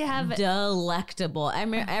Sometimes you have delectable. I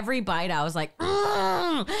mean, every bite I was like,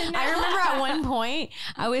 I remember at one point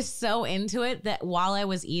I was so into it that while I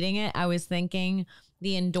was eating it, I was thinking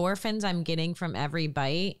the endorphins I'm getting from every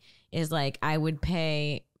bite is like I would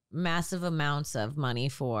pay massive amounts of money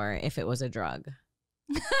for if it was a drug.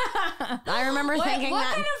 I remember thinking what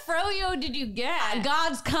that. kind of fro-yo did you get?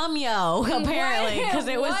 God's cum yo, apparently, because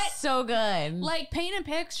it was so good. Like, paint a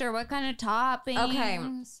picture. What kind of toppings? Okay.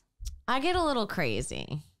 I get a little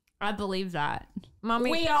crazy. I believe that.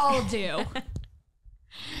 Mommy. We all do.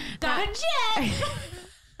 Got a jet.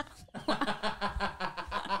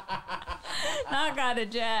 Not got a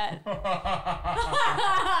jet.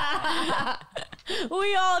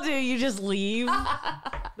 We all do. You just leave.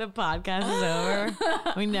 The podcast is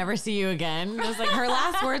over. We never see you again. It was like her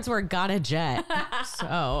last words were "got a jet."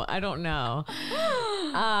 So I don't know.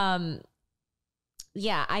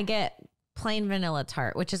 Yeah, I get plain vanilla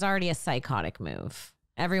tart, which is already a psychotic move.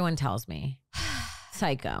 Everyone tells me.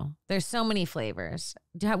 Psycho. There's so many flavors.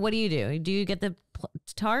 What do you do? Do you get the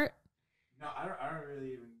tart? No, I don't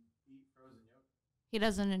really even eat frozen yogurt. He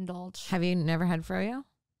doesn't indulge. Have you never had fro-yo?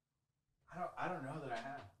 I don't know that I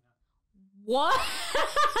have. What?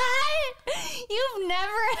 You've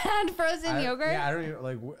never had frozen yogurt? Yeah, I don't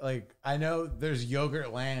even, like I know there's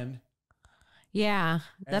Yogurt Land. Yeah,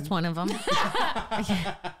 that's one of them.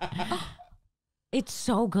 It's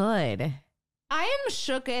so good. I am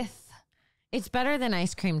shooketh. It's better than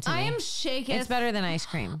ice cream to me. I am shaketh. It's better than ice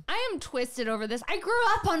cream. I am twisted over this. I grew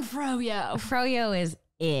up on fro-yo. Fro-yo is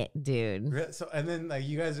it, dude. So, and then like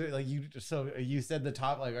you guys are like, you said the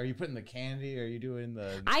top, like, are you putting the candy? Or are you doing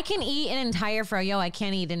the? I can eat an entire fro-yo. I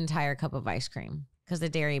can't eat an entire cup of ice cream because the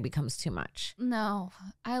dairy becomes too much. No,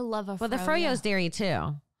 I love a fro-yo. Well, the fro-yo's dairy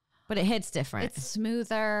too, but it hits different. It's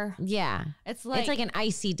smoother. Yeah. It's like an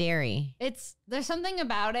icy dairy. There's something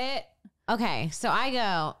about it. Okay, so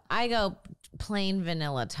I go plain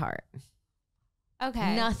vanilla tart.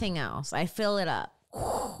 Okay. Nothing else. I fill it up.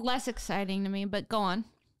 Less exciting to me, but go on.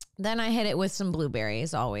 Then I hit it with some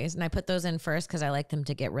blueberries always. And I put those in first because I like them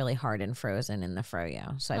to get really hard and frozen in the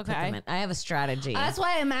fro-yo. So I put them in. I have a strategy. That's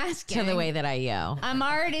why I'm asking. To the way that I yo. I'm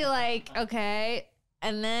already like, okay.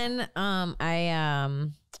 And then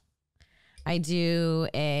I do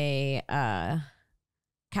a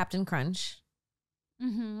Captain Crunch.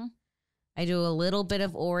 Mm-hmm. I do a little bit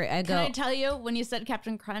of Oreo. Can I tell you, when you said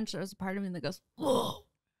Captain Crunch, there was a part of me that goes, oh,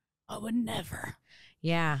 I would never.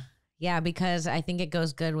 Yeah. Yeah, because I think it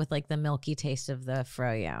goes good with like the milky taste of the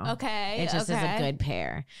fro-yo. Okay. It just is a good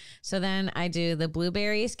pair. So then I do the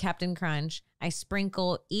blueberries, Captain Crunch. I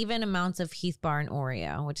sprinkle even amounts of Heath Bar and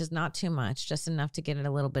Oreo, which is not too much, just enough to get it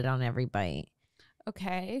a little bit on every bite.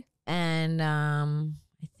 Okay. And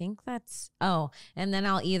I think that's, and then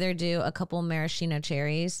I'll either do a couple maraschino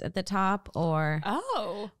cherries at the top or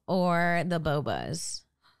the bobas.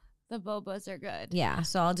 The bobas are good. Yeah.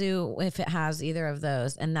 So I'll do if it has either of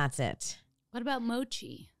those, and that's it. What about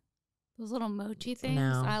mochi? Those little mochi things?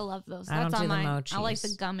 No. I love those. I don't do the mochis. I like the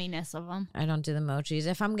gumminess of them. I don't do the mochis.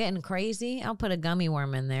 If I'm getting crazy, I'll put a gummy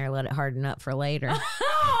worm in there, let it harden up for later.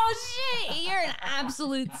 Oh, shit. You're an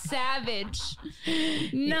absolute savage.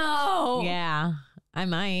 No. Yeah, I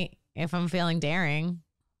might if I'm feeling daring.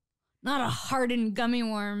 Not a hardened gummy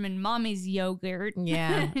worm and mommy's yogurt.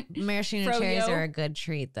 Yeah. Maraschino cherries are a good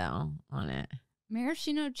treat, though, on it.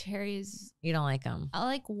 Maraschino cherries. You don't like them? I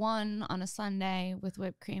like one on a sundae with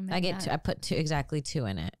whipped cream. I put exactly two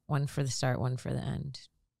in it. One for the start, one for the end.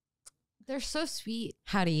 They're so sweet.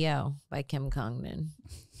 How to Yo by Kim Congdon.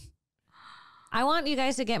 I want you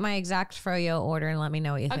guys to get my exact fro-yo order and let me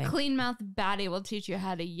know what you think. A clean mouth baddie will teach you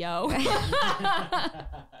how to yo.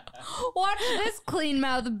 Watch this clean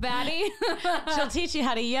mouth baddie. She'll teach you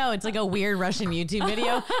how to yo. It's like a weird Russian YouTube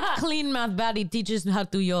video. Clean mouth baddie teaches how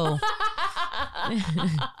to yo.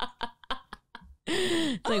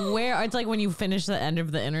 It's like when you finish the end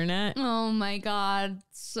of the internet. Oh my God.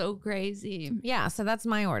 So crazy. Yeah, so that's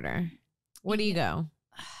my order. Where do you go?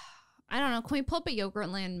 I don't know. Can we pull up a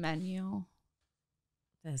Yogurtland menu?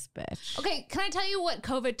 This bitch. Okay, can I tell you what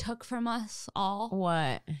COVID took from us all?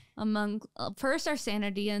 What? Among first our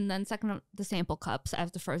sanity, and then second the sample cups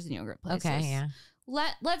as the frozen yogurt places. Okay, yeah.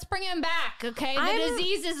 Let's bring him back, okay? The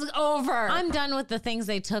disease is over. I'm done with the things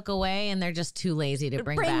they took away, and they're just too lazy to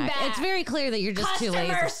bring back. It's very clear that you're just too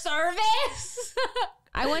lazy. Customer service.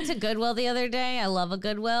 I went to Goodwill the other day. I love a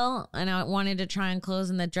Goodwill, and I wanted to try and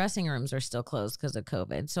close, and the dressing rooms are still closed because of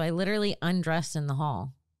COVID. So I literally undressed in the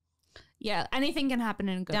hall. Yeah, anything can happen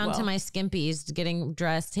in Goodwill. Down to my skimpies, getting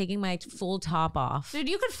dressed, taking my full top off. Dude,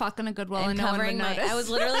 you could fuck in a Goodwill and no one would covering notice. I was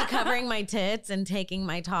literally covering my tits and taking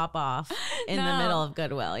my top off in the middle of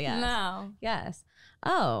Goodwill. Yes. No. Yes.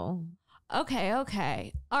 Oh. Okay.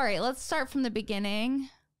 All right, let's start from the beginning.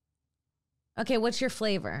 Okay, what's your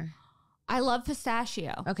flavor? I love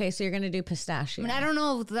pistachio. Okay, so you're going to do pistachio. I mean, I don't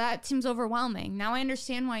know. That seems overwhelming. Now I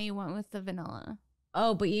understand why you went with the vanilla.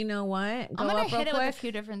 Oh, but you know what? I'm going to hit it quick. with a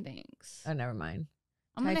few different things. Oh, never mind.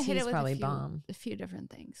 I'm going to hit it with probably bomb. a few different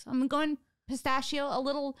things. I'm going pistachio, a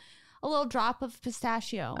little drop of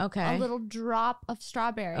pistachio. Okay. A little drop of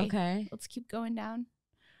strawberry. Okay. Let's keep going down.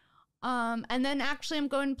 And then actually I'm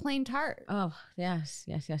going plain tart. Oh, yes.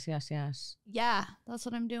 Yeah, that's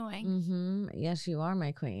what I'm doing. Mm-hmm. Yes, you are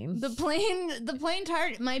my queen. The plain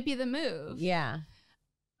tart might be the move. Yeah.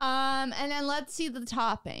 And then let's see the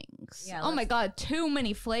toppings. Yeah, oh my God, too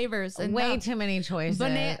many flavors. And way too many choices.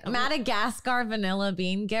 Madagascar vanilla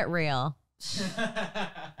bean, get real.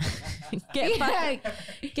 Get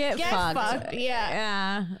fucked. Yeah.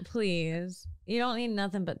 Yeah, please. You don't need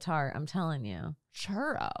nothing but tart, I'm telling you.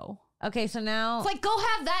 Churro. Okay, so now It's like, go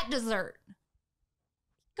have that dessert.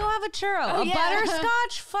 go have a churro. Oh, a yeah.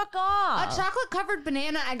 butterscotch? Fuck off. A chocolate covered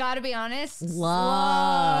banana, I gotta be honest.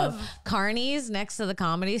 Love. Carney's next to the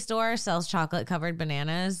Comedy Store sells chocolate covered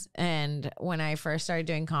bananas. And when I first started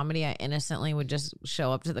doing comedy, I innocently would just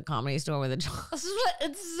show up to the Comedy Store with a chocolate.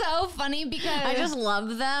 It's so funny because I just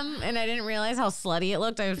loved them, and I didn't realize how slutty it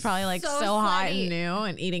looked. I was probably like So so hot slutty. and new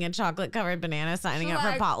and eating a chocolate covered banana, signing up for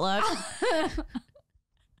Like- potluck.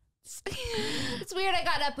 It's weird I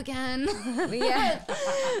got up again. Yeah.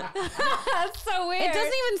 That's so weird. It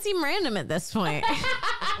doesn't even seem random at this point.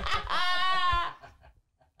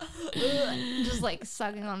 Just like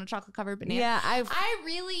sucking on a chocolate covered banana. Yeah, I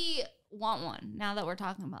really want one now that we're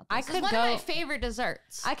talking about this. I It's could one go- of my favorite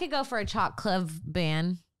desserts. I could go for a choc club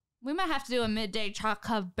ban. We might have to do a midday choc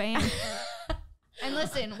club band. And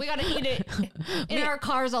listen, we gotta eat it in our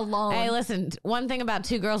cars alone. Hey, listen, one thing about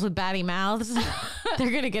two girls with batty mouths,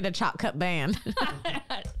 they're going to get a choc cup ban.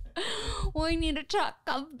 We need a choc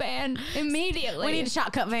club band immediately. We need a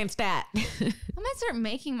choc cup van stat. I might start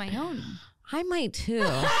making my own. I might too. We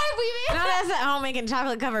made- Not as at home making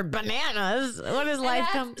chocolate covered bananas. What does life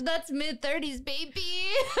come? That's mid-30s, baby.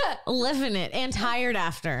 Living it and tired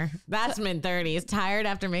after. That's mid 30s. Tired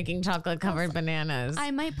after making chocolate covered bananas.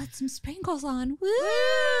 I might put some sprinkles on.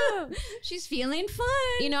 Woo! She's feeling fun.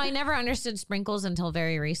 You know, I never understood sprinkles until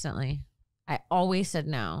very recently. I always said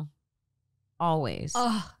no. Always.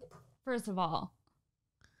 Oh, first of all,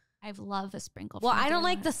 I love a sprinkle. Well, from I don't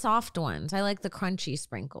like Daylight. the soft ones. I like the crunchy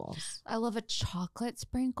sprinkles. I love a chocolate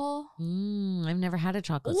sprinkle. I've never had a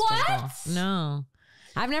chocolate What? sprinkle. No.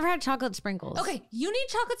 I've never had chocolate sprinkles. Okay, you need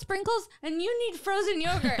chocolate sprinkles and you need frozen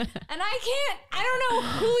yogurt. And I don't know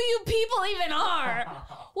who you people even are.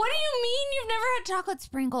 What do you mean you've never had chocolate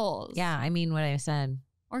sprinkles? Yeah, I mean what I said.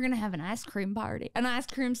 We're going to have an ice cream party, an ice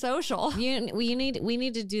cream social. We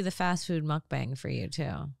need to do the fast food mukbang for you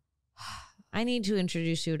too. I need to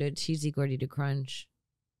introduce you to Cheesy Gordita Crunch.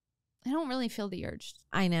 I don't really feel the urge.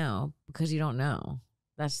 I know, because you don't know.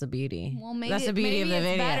 That's the beauty. Well, maybe that's the beauty of the it's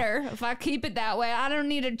video. better if I keep it that way. I don't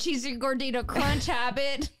need a cheesy gordita crunch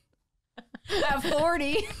habit at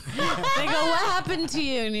 40. They go, what happened to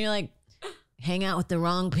you? And you're like, hang out with the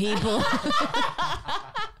wrong people.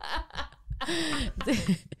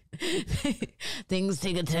 Things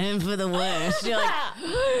take a turn for the worst. You're like,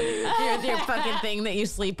 you're with your fucking thing that you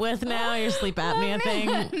sleep with now, your sleep apnea thing.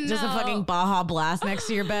 Just a No. fucking Baja Blast next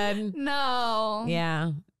to your bed. No.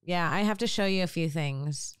 Yeah. Yeah. I have to show you a few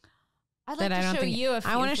things. I'd like to show you a few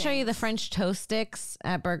I want to show you the things. French toast sticks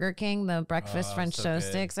at Burger King, the breakfast Oh, French so toast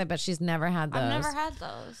good. sticks. I bet she's never had those. I've never had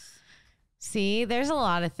those. See, there's a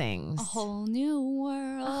lot of things. A whole new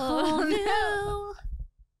world. A whole new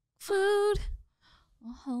food.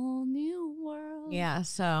 A whole new world. Yeah,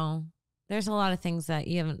 so there's a lot of things that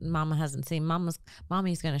Mama hasn't seen.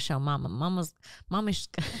 Mommy's gonna show Mommy's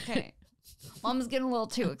Okay. Mom's getting a little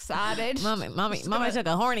too excited. Mommy took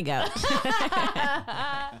a horny goat.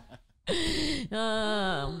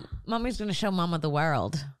 Mommy's gonna show Mama the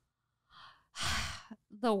world.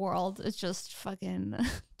 The world is just fucking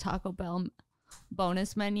Taco Bell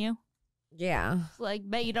bonus menu. Yeah. It's like,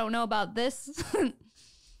 bet you don't know about this.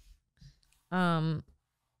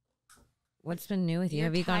 What's been new with you? You're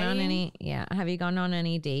Have you gone on tying? any? Yeah. Have you gone on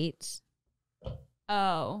any dates?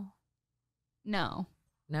 Oh. No.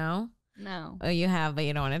 No. No. Oh, you have, but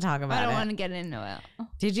you don't want to talk about I don't it. want to get into it.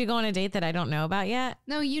 Did you go on a date that I don't know about yet?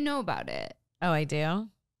 No, you know about it. Oh, I do.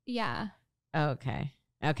 Yeah. Oh, okay.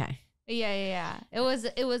 Okay. Yeah. It was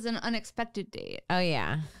an unexpected date. Oh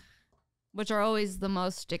yeah. which are always the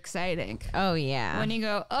most exciting. Oh, yeah. When you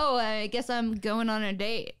go, oh, I guess I'm going on a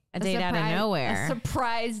date. A date out of nowhere. A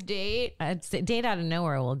surprise date. A date out of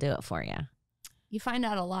nowhere will do it for you. You find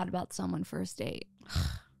out a lot about someone first date.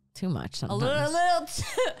 Too much sometimes. A little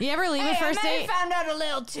You ever leave a first date? I found out a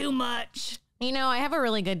little too much. You know, I have a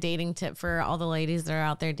really good dating tip for all the ladies that are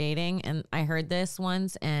out there dating. And I heard this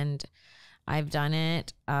once and I've done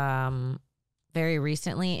it very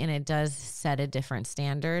recently, and it does set a different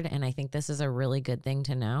standard. And I think this is a really good thing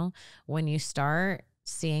to know. When you start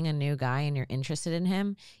seeing a new guy and you're interested in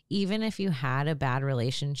him, even if you had a bad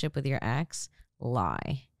relationship with your ex,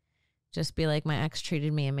 lie. Just be like, my ex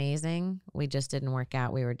treated me amazing. We just didn't work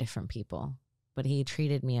out. We were different people, but he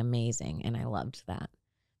treated me amazing. And I loved that.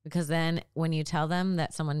 Because then when you tell them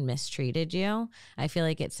that someone mistreated you, I feel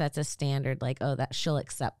like it sets a standard like, oh, that she'll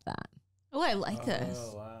accept that. Oh, I like this.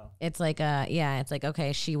 Oh, wow. It's like, it's like,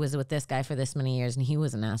 okay, she was with this guy for this many years and he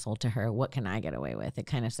was an asshole to her. What can I get away with? It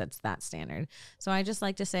kind of sets that standard. So I just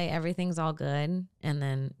like to say everything's all good and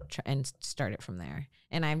then try and start it from there.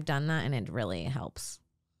 And I've done that and it really helps.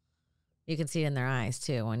 You can see it in their eyes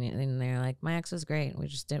too. And they're like, my ex was great. We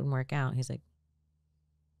just didn't work out. He's like,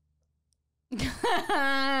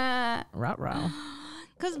 ruh-roh.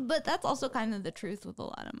 But that's also kind of the truth with a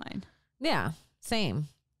lot of mine. Yeah, same.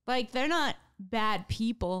 Like, they're not bad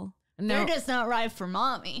people. No. They're just not right for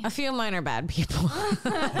mommy. A few of mine are bad people.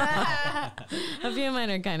 A few of mine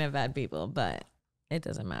are kind of bad people, but it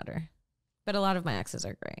doesn't matter. But a lot of my exes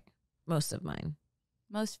are great. Most of mine.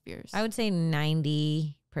 Most of yours. I would say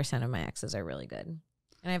 90% of my exes are really good.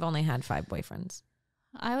 And I've only had 5 boyfriends.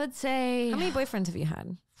 I would say... How many boyfriends have you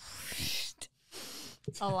had?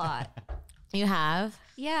 A lot. You have?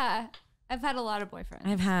 Yeah. I've had a lot of boyfriends.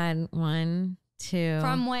 I've had 1, 2.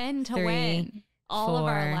 From when to 3, when? All of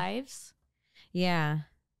our 4. lives? Yeah.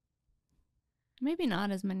 Maybe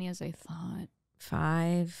not as many as I thought.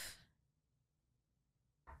 5.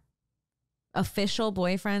 Official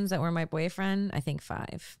boyfriends that were my boyfriend, I think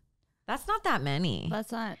 5. That's not that many.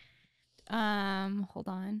 That's not... hold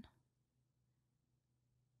on.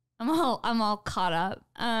 I'm all caught up.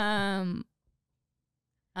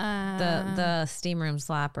 The steam room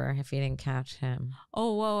slapper, if you didn't catch him.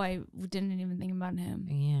 Oh, whoa, I didn't even think about him.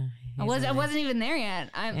 Yeah. I wasn't even there yet.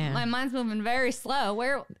 My mind's moving very slow.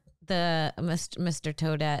 Where? The Mr.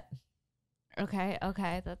 Toadette.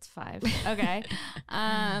 Okay, that's 5. Okay.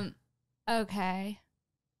 Okay.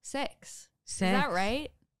 6. Is that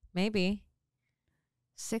right? Maybe.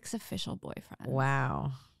 6 official boyfriends.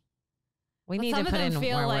 Wow. We But need some to of put them in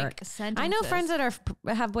feel more like work. sentences. I know friends that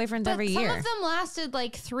have boyfriends But every some year. of them lasted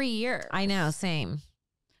like 3 years. I know, same.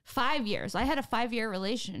 5 years. I had a 5-year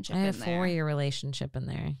relationship. I had a in there. 4-year relationship in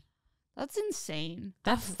there. That's insane.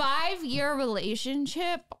 That's- A 5-year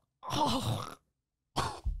relationship. Oh,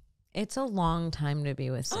 It's a long time to be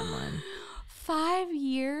with someone. 5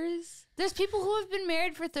 years. There's people who have been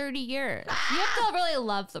married for 30 years. You have to really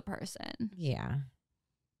love the person. Yeah.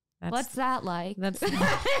 What's that like? That's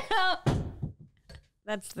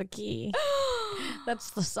the key.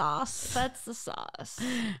 That's the sauce. That's the sauce.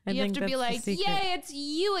 I You have think to be that's the like, secret. yay, it's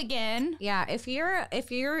you again. Yeah, if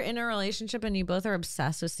you're in a relationship and you both are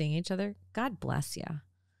obsessed with seeing each other, God bless you.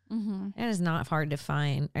 Mm-hmm. It is not hard to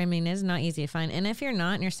find. I mean, it's not easy to find. And if you're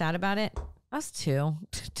not and you're sad about it, us too.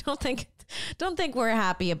 Don't think we're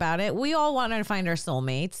happy about it. We all want to find our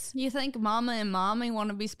soulmates. You think mama and mommy want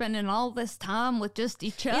to be spending all this time with just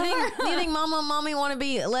each other? You think mama and mommy want to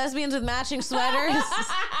be lesbians with matching sweaters?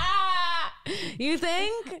 You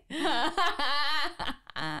think?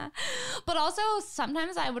 But also,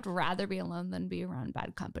 sometimes I would rather be alone than be around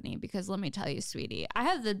bad company because let me tell you, sweetie, I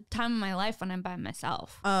have the time of my life when I'm by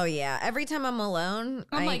myself. Oh, yeah. Every time I'm alone,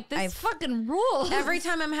 I'm like, this fucking rules. Every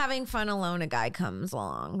time I'm having fun alone, a guy comes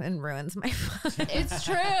along and ruins my fun. It's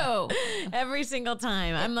true. Every single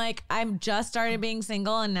time. I'm like, I'm just started being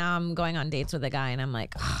single and now I'm going on dates with a guy and I'm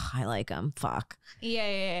like, oh, I like him. Fuck.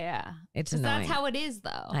 Yeah. It's 'Cause annoying. that's how it is,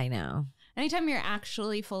 though. I know. Anytime you're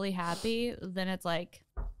actually fully happy, then it's like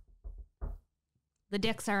the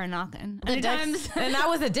dicks are a knocking. And that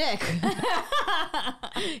was a dick.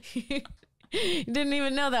 You didn't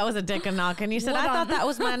even know that was a dick a knocking. You said, I thought that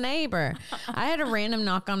was my neighbor. I had a random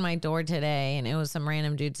knock on my door today and it was some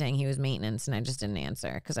random dude saying he was maintenance and I just didn't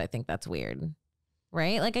answer because I think that's weird.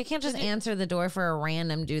 Right? Like I can't just answer the door for a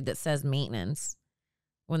random dude that says maintenance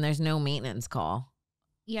when there's no maintenance call.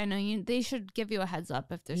 Yeah, no, they should give you a heads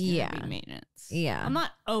up if there's going to be maintenance. Yeah. I'm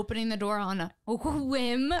not opening the door on a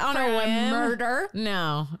whim. On for a whim? murder.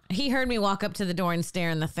 No. He heard me walk up to the door and stare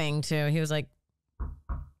in the thing too. He was like,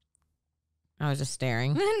 I was just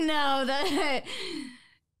staring. No,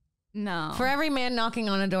 No. For every man knocking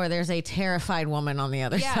on a door, there's a terrified woman on the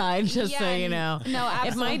other side, just so you know. No,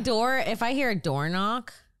 absolutely. If I hear a door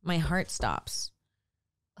knock, my heart stops.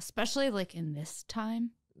 Especially like in this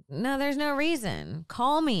time. No, there's no reason.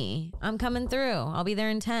 Call me. I'm coming through. I'll be there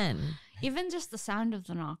in 10. Even just the sound of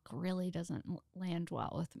the knock really doesn't land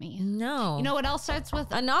well with me. No. You know what else starts with?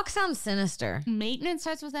 A knock sounds sinister. Maintenance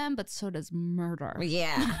starts with M, but so does murder.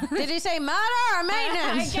 Yeah. Did you say murder or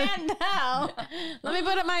maintenance? I can't tell. Let me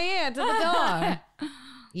put up my ear to the door.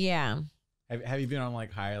 Yeah. Have you been on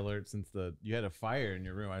like high alert since you had a fire in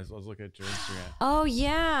your room? I was looking at your Instagram. Oh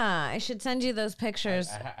yeah, I should send you those pictures.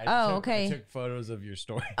 Okay. I took photos of your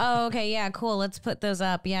story. Oh, okay. Yeah, cool. Let's put those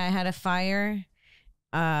up. Yeah, I had a fire.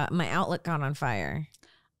 My outlet got on fire.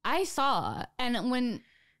 I saw, and when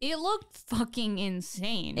it looked fucking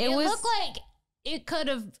insane. It looked like it could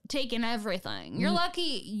have taken everything. You're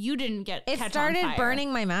lucky you didn't catch on fire. It started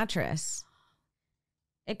burning my mattress.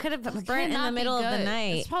 It could have burnt in the middle of the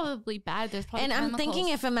night. It's probably bad. There's probably I'm thinking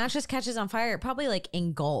if a mattress catches on fire, it probably like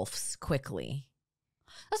engulfs quickly.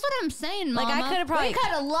 That's what I'm saying, Mama. Like I could have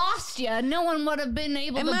probably lost you. No one would have been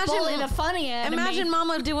able to bully the funny out of me. Imagine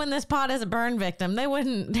Mama doing this pod as a burn victim. They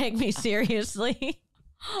wouldn't take me seriously.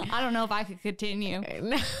 I don't know if I could continue.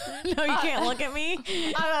 No, you can't look at me.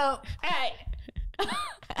 I don't. Hey.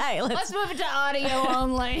 Hey, let's move it to audio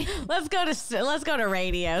only. Let's go to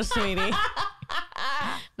radio, sweetie.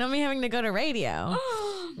 Not me having to go to radio.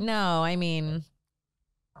 No, I mean,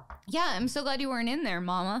 yeah, I'm so glad you weren't in there,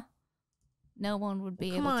 Mama. No one would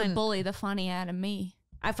be able to bully the funny out of me.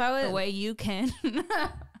 If I was the way you can.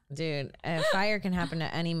 Dude, a fire can happen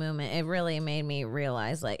at any moment. It really made me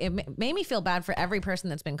realize, like, it made me feel bad for every person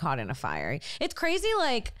that's been caught in a fire. It's crazy,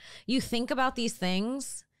 like, you think about these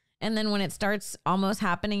things, and then when it starts almost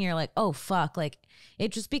happening, you're like, oh, fuck. Like,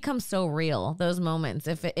 it just becomes so real, those moments,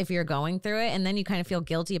 if you're going through it, and then you kind of feel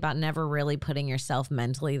guilty about never really putting yourself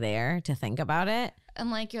mentally there to think about it. And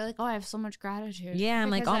like, you're like, oh, I have so much gratitude. Yeah, I'm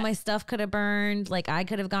like, all my stuff could have burned. Like, I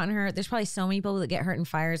could have gotten hurt. There's probably so many people that get hurt in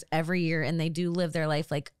fires every year, and they do live their life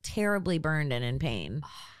like terribly burned and in pain.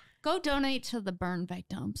 Go donate to the burn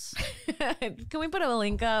victims. Can we put a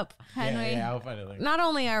link up? Yeah, I'll find a link. Not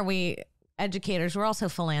only are we educators, we're also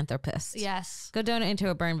philanthropists. Yes. Go donate to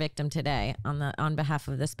a burn victim today on behalf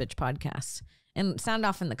of This Bitch podcast, and sound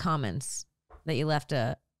off in the comments that you left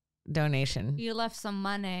a donation. You left some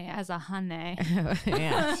money as a honey.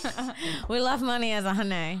 Yeah. We left money as a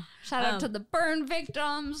honey. Shout out to the burn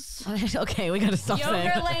victims. Okay, we gotta stop saying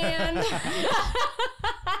Yogurtland.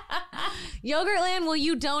 Yogurtland, will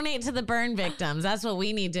you donate to the burn victims? That's what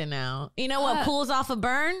we need to know. You know what cools off a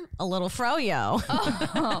burn? A little fro-yo.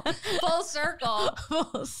 Oh, full circle.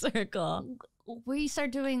 Full circle. We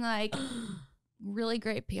start doing like really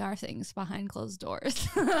great PR things behind closed doors.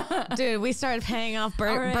 Dude, we started paying off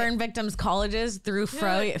burn victims' colleges through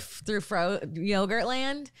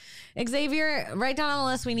Yogurtland. Xavier, write down on the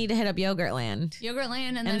list we need to hit up Yogurtland.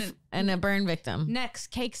 Yogurtland and a burn victim. Next,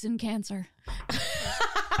 cakes and cancer.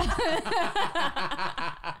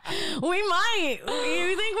 We might.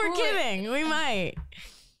 You think we're kidding? We might.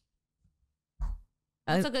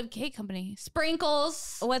 That's a good cake company.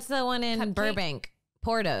 Sprinkles. What's the one in Cupcake. Burbank?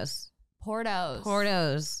 Portos.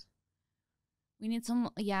 We need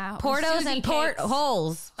some, Portos and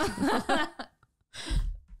portholes.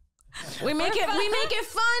 We make it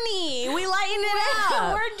funny. We lighten it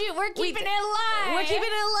up. We're keeping it light. We're keeping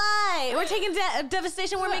it light. We're taking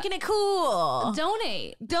devastation. We're making it cool.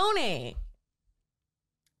 Donate.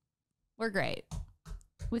 We're great.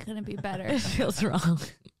 We couldn't be better. It feels wrong.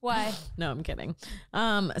 Why? No, I'm kidding.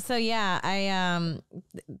 So yeah,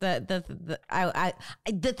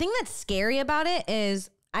 the thing that's scary about it is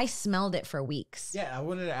I smelled it for weeks. Yeah, I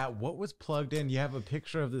wanted to ask, what was plugged in? You have a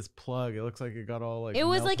picture of this plug. It looks like it got all like. It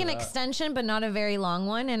was like an melted up. extension, but not a very long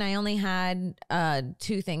one, and I only had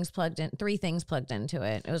 3 things plugged into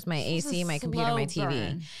it. It was my AC, my computer, my TV.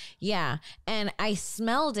 Burn. Yeah, and I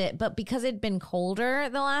smelled it, but because it'd been colder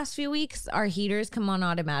the last few weeks, our heaters come on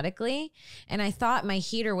automatically, and I thought my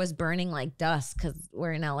heater was burning like dust because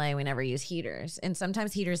we're in LA, we never use heaters, and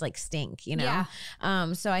sometimes heaters like stink, you know.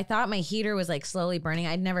 Yeah. So I thought my heater was like slowly burning.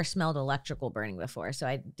 I'd never smelled electrical burning before, so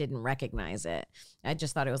I didn't recognize it. I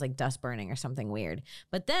just thought it was like dust burning or something weird.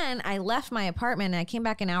 But then I left my apartment and I came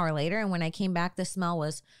back an hour later, and when I came back, the smell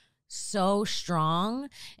was so strong.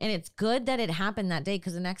 And it's good that it happened that day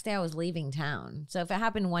because the next day I was leaving town. So if it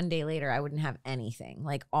happened one day later, I wouldn't have anything.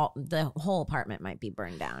 Like the whole apartment might be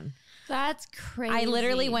burned down. That's crazy. I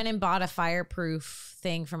literally went and bought a fireproof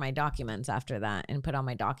thing for my documents after that and put all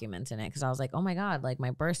my documents in it because I was like, oh my God, like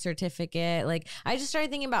my birth certificate. Like I just started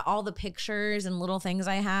thinking about all the pictures and little things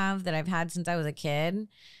I have that I've had since I was a kid.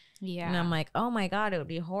 Yeah. And I'm like, oh my God, it would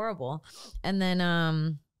be horrible. And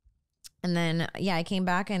then, yeah, I came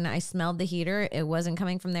back and I smelled the heater. It wasn't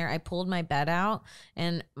coming from there. I pulled my bed out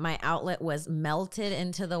and my outlet was melted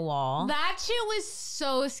into the wall. That shit was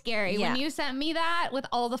so scary. Yeah. When you sent me that with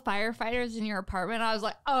all the firefighters in your apartment, I was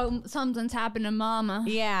like, oh, something's happened to mama.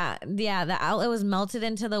 Yeah. The outlet was melted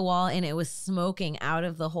into the wall and it was smoking out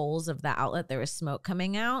of the holes of the outlet. There was smoke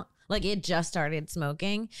coming out. Like it just started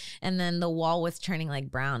smoking and then the wall was turning like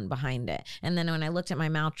brown behind it. And then when I looked at my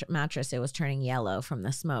mattress, it was turning yellow from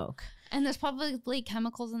the smoke. And there's probably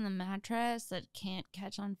chemicals in the mattress that can't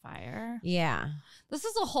catch on fire. Yeah. This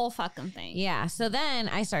is a whole fucking thing. Yeah. So then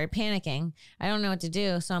I started panicking. I don't know what to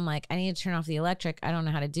do. So I'm like, I need to turn off the electric. I don't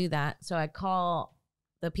know how to do that. So I call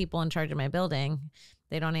the people in charge of my building.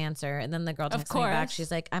 They don't answer. And then the girl texts me back.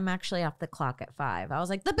 She's like, I'm actually off the clock at 5. I was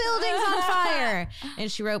like, the building's on fire.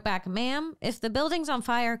 And she wrote back, ma'am, if the building's on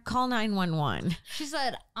fire, call 911. She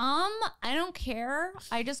said, I don't care.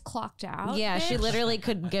 I just clocked out. Yeah, bitch. she literally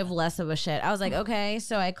could give less of a shit. I was like, okay.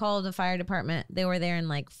 So I called the fire department. They were there in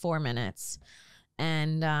like 4 minutes.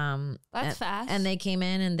 And That's fast. And they came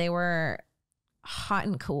in and they were hot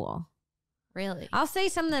and cool. Really? I'll say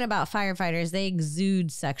something about firefighters. They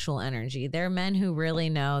exude sexual energy. They're men who really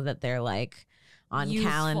know that they're like on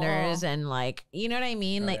Useful. calendars and like, you know what I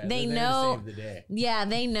mean? Like they know, To save the day. yeah,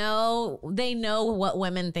 they know what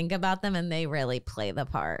women think about them and they really play the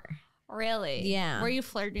part. Really? Yeah. Were you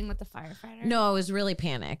flirting with the firefighter? No, I was really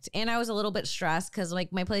panicked and I was a little bit stressed because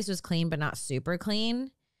like my place was clean, but not super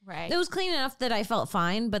clean. Right. It was clean enough that I felt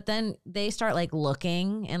fine, but then they start like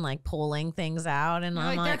looking and like pulling things out, and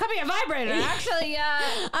I'm there like, could be a vibrator. Actually,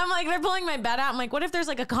 I'm like, they're pulling my bed out. I'm like, what if there's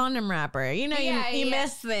like a condom wrapper? You know, you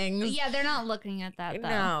miss things. Yeah, they're not looking at that though.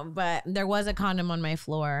 No, but there was a condom on my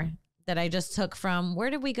floor that I just took from, where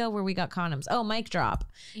did we go where we got condoms? Oh, Mic Drop.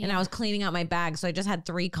 Yeah. And I was cleaning out my bag. So I just had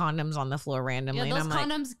 3 condoms on the floor randomly. Yeah, those and I'm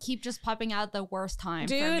condoms keep just popping out at the worst time. like,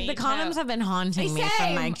 for dude, me, the condoms have been haunting me from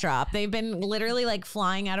Same. Mic Drop. They've been literally like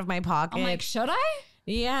flying out of my pocket. I'm like, should I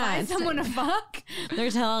yeah. find it's- someone to fuck? They're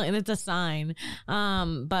telling, it's a sign.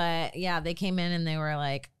 But yeah, they came in and they were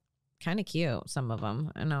like kind of cute, some of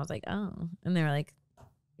them. And I was like, oh. And they were like,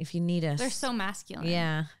 if you need us. They're so masculine.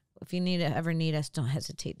 Yeah. If you ever need us, don't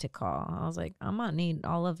hesitate to call. I was like, I'm gonna need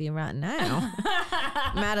all of you right now.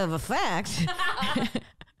 Matter of fact.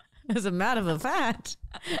 As a matter of fact,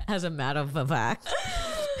 I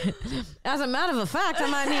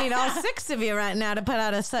might need all 6 of you right now to put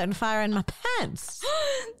out a certain fire in my pants.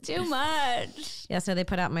 Too much. Yeah, so they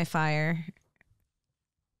put out my fire.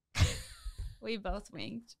 We both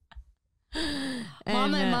winked. And,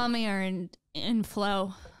 Mom and mommy are in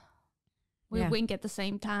flow. We Yeah. wink at the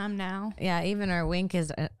same time now. Yeah, even our wink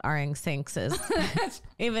are in syncs.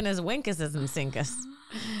 Even as winkus is in syncs.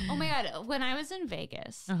 Oh my God. When I was in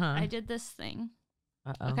Vegas, Uh-huh. I did this thing.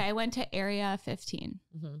 Uh-oh. Okay. I went to Area 15.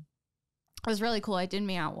 Mm-hmm. It was really cool. I did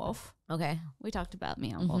Meow Wolf. Okay. We talked about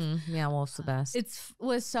Meow Wolf. Mm-hmm. Yeah, Wolf's the best. It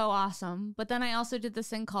was so awesome. But then I also did this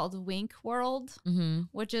thing called Wink World, Mm-hmm.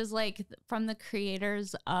 which is like from the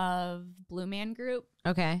creators of Blue Man Group.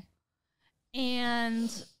 Okay.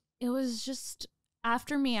 And it was just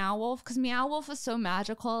after Meow Wolf, because Meow Wolf is so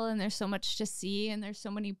magical and there's so much to see and there's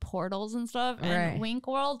so many portals and stuff. And Right. Wink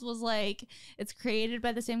World was like, it's created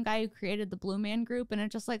by the same guy who created the Blue Man Group. And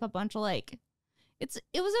it's just like a bunch of like,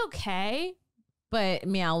 it was okay. But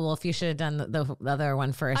Meow Wolf, you should have done the other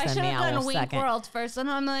one first, I then should have Meow done Wolf Wink second. World first. And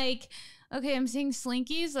I'm like, okay, I'm seeing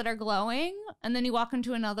slinkies that are glowing. And then you walk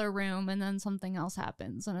into another room and then something else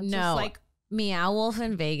happens. And it's No. just like, Meow Wolf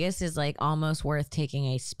in Vegas is like almost worth taking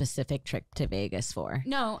a specific trip to Vegas for.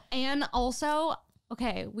 no. And also,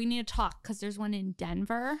 okay, we need to talk because there's one in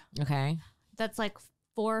Denver Okay. that's like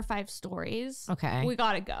 4 or 5 stories. Okay. We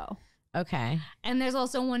gotta go. Okay. And there's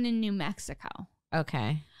also one in New Mexico.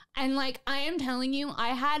 Okay. And like, I am telling you, I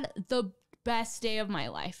had the best day of my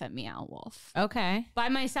life at Meow Wolf Okay. by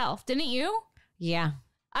myself. Didn't you? Yeah.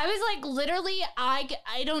 I was like, literally, I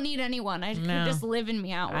don't need anyone. I No. could just live in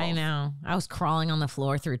Meow Wolf. I know. I was crawling on the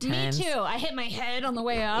floor through Me 10. too. I hit my head on the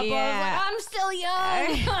way up. Yeah. I was like,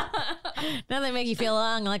 I'm still young. Now they make you feel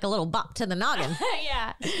like a little bop to the noggin.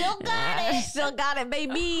 Yeah. Still got it. Still got it,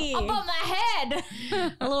 baby. Up on my head.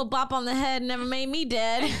 A little bop on the head never made me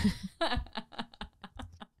dead.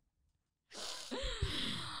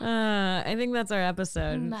 I think that's our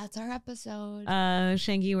episode. That's our episode.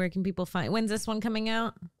 Shanky, where can people find? When's this one coming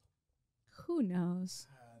out? Who knows?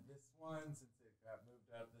 This one, since it got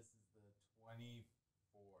moved up, this is the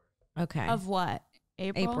 24th. Okay. Of what?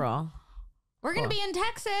 April? We're going to be in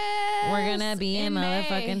Texas. We're going to be in May.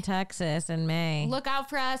 motherfucking Texas in May. Look out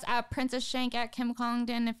for us at Princess Shank at Kim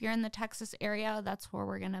Congdon. If you're in the Texas area, that's where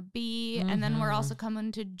we're going to be. And then we're also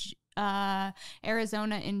coming to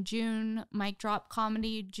Arizona in June. Mic Drop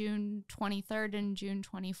Comedy, June 23rd and June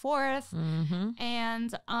 24th.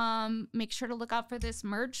 And make sure to look out for this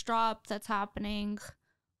merch drop that's happening.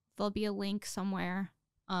 There'll be a link somewhere.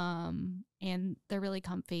 And they're really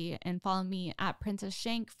comfy. And follow me at Princess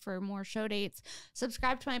Shank for more show dates.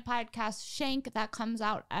 Subscribe to my podcast, Shank. That comes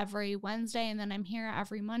out every Wednesday. And then I'm here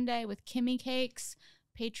every Monday with Kimmy Cakes.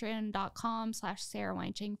 Patreon.com/Sara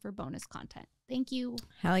Weinshenk for bonus content. Thank you.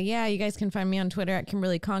 Hell yeah. You guys can find me on Twitter at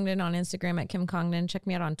Kimberly Congdon, on Instagram at Kim Congdon. Check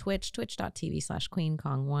me out on Twitch,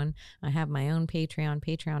 twitch.tv/QueenCong1. I have my own Patreon,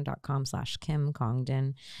 patreon.com/Kim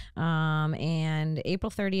Congdon. And April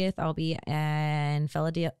 30th, I'll be in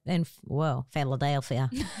Philadelphia.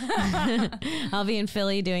 I'll be in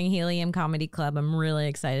Philly doing Helium Comedy Club. I'm really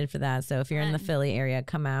excited for that. So if you're in the Philly area,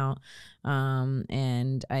 come out.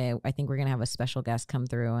 And I think we're going to have a special guest come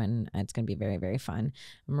through, and it's going to be very, very fun.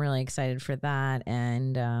 I'm really excited for that.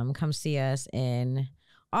 And come see us in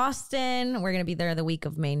Austin. We're going to be there the week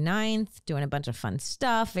of May 9th doing a bunch of fun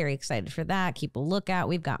stuff. Very excited for that. Keep a lookout.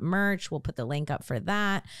 We've got merch. We'll put the link up for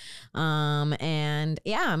that. And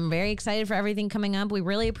yeah, I'm very excited for everything coming up. We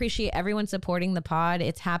really appreciate everyone supporting the pod.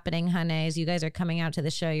 It's happening, honeys. You guys are coming out to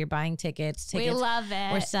the show. You're buying tickets. We love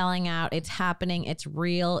it. We're selling out. It's happening. It's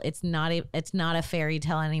real. It's not a fairy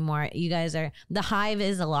tale anymore. You guys are, the hive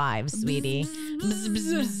is alive, sweetie.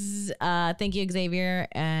 Thank you, Xavier.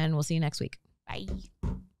 And we'll see you next week. Bye.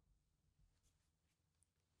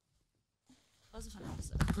 That was a fun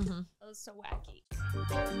episode. That was so wacky.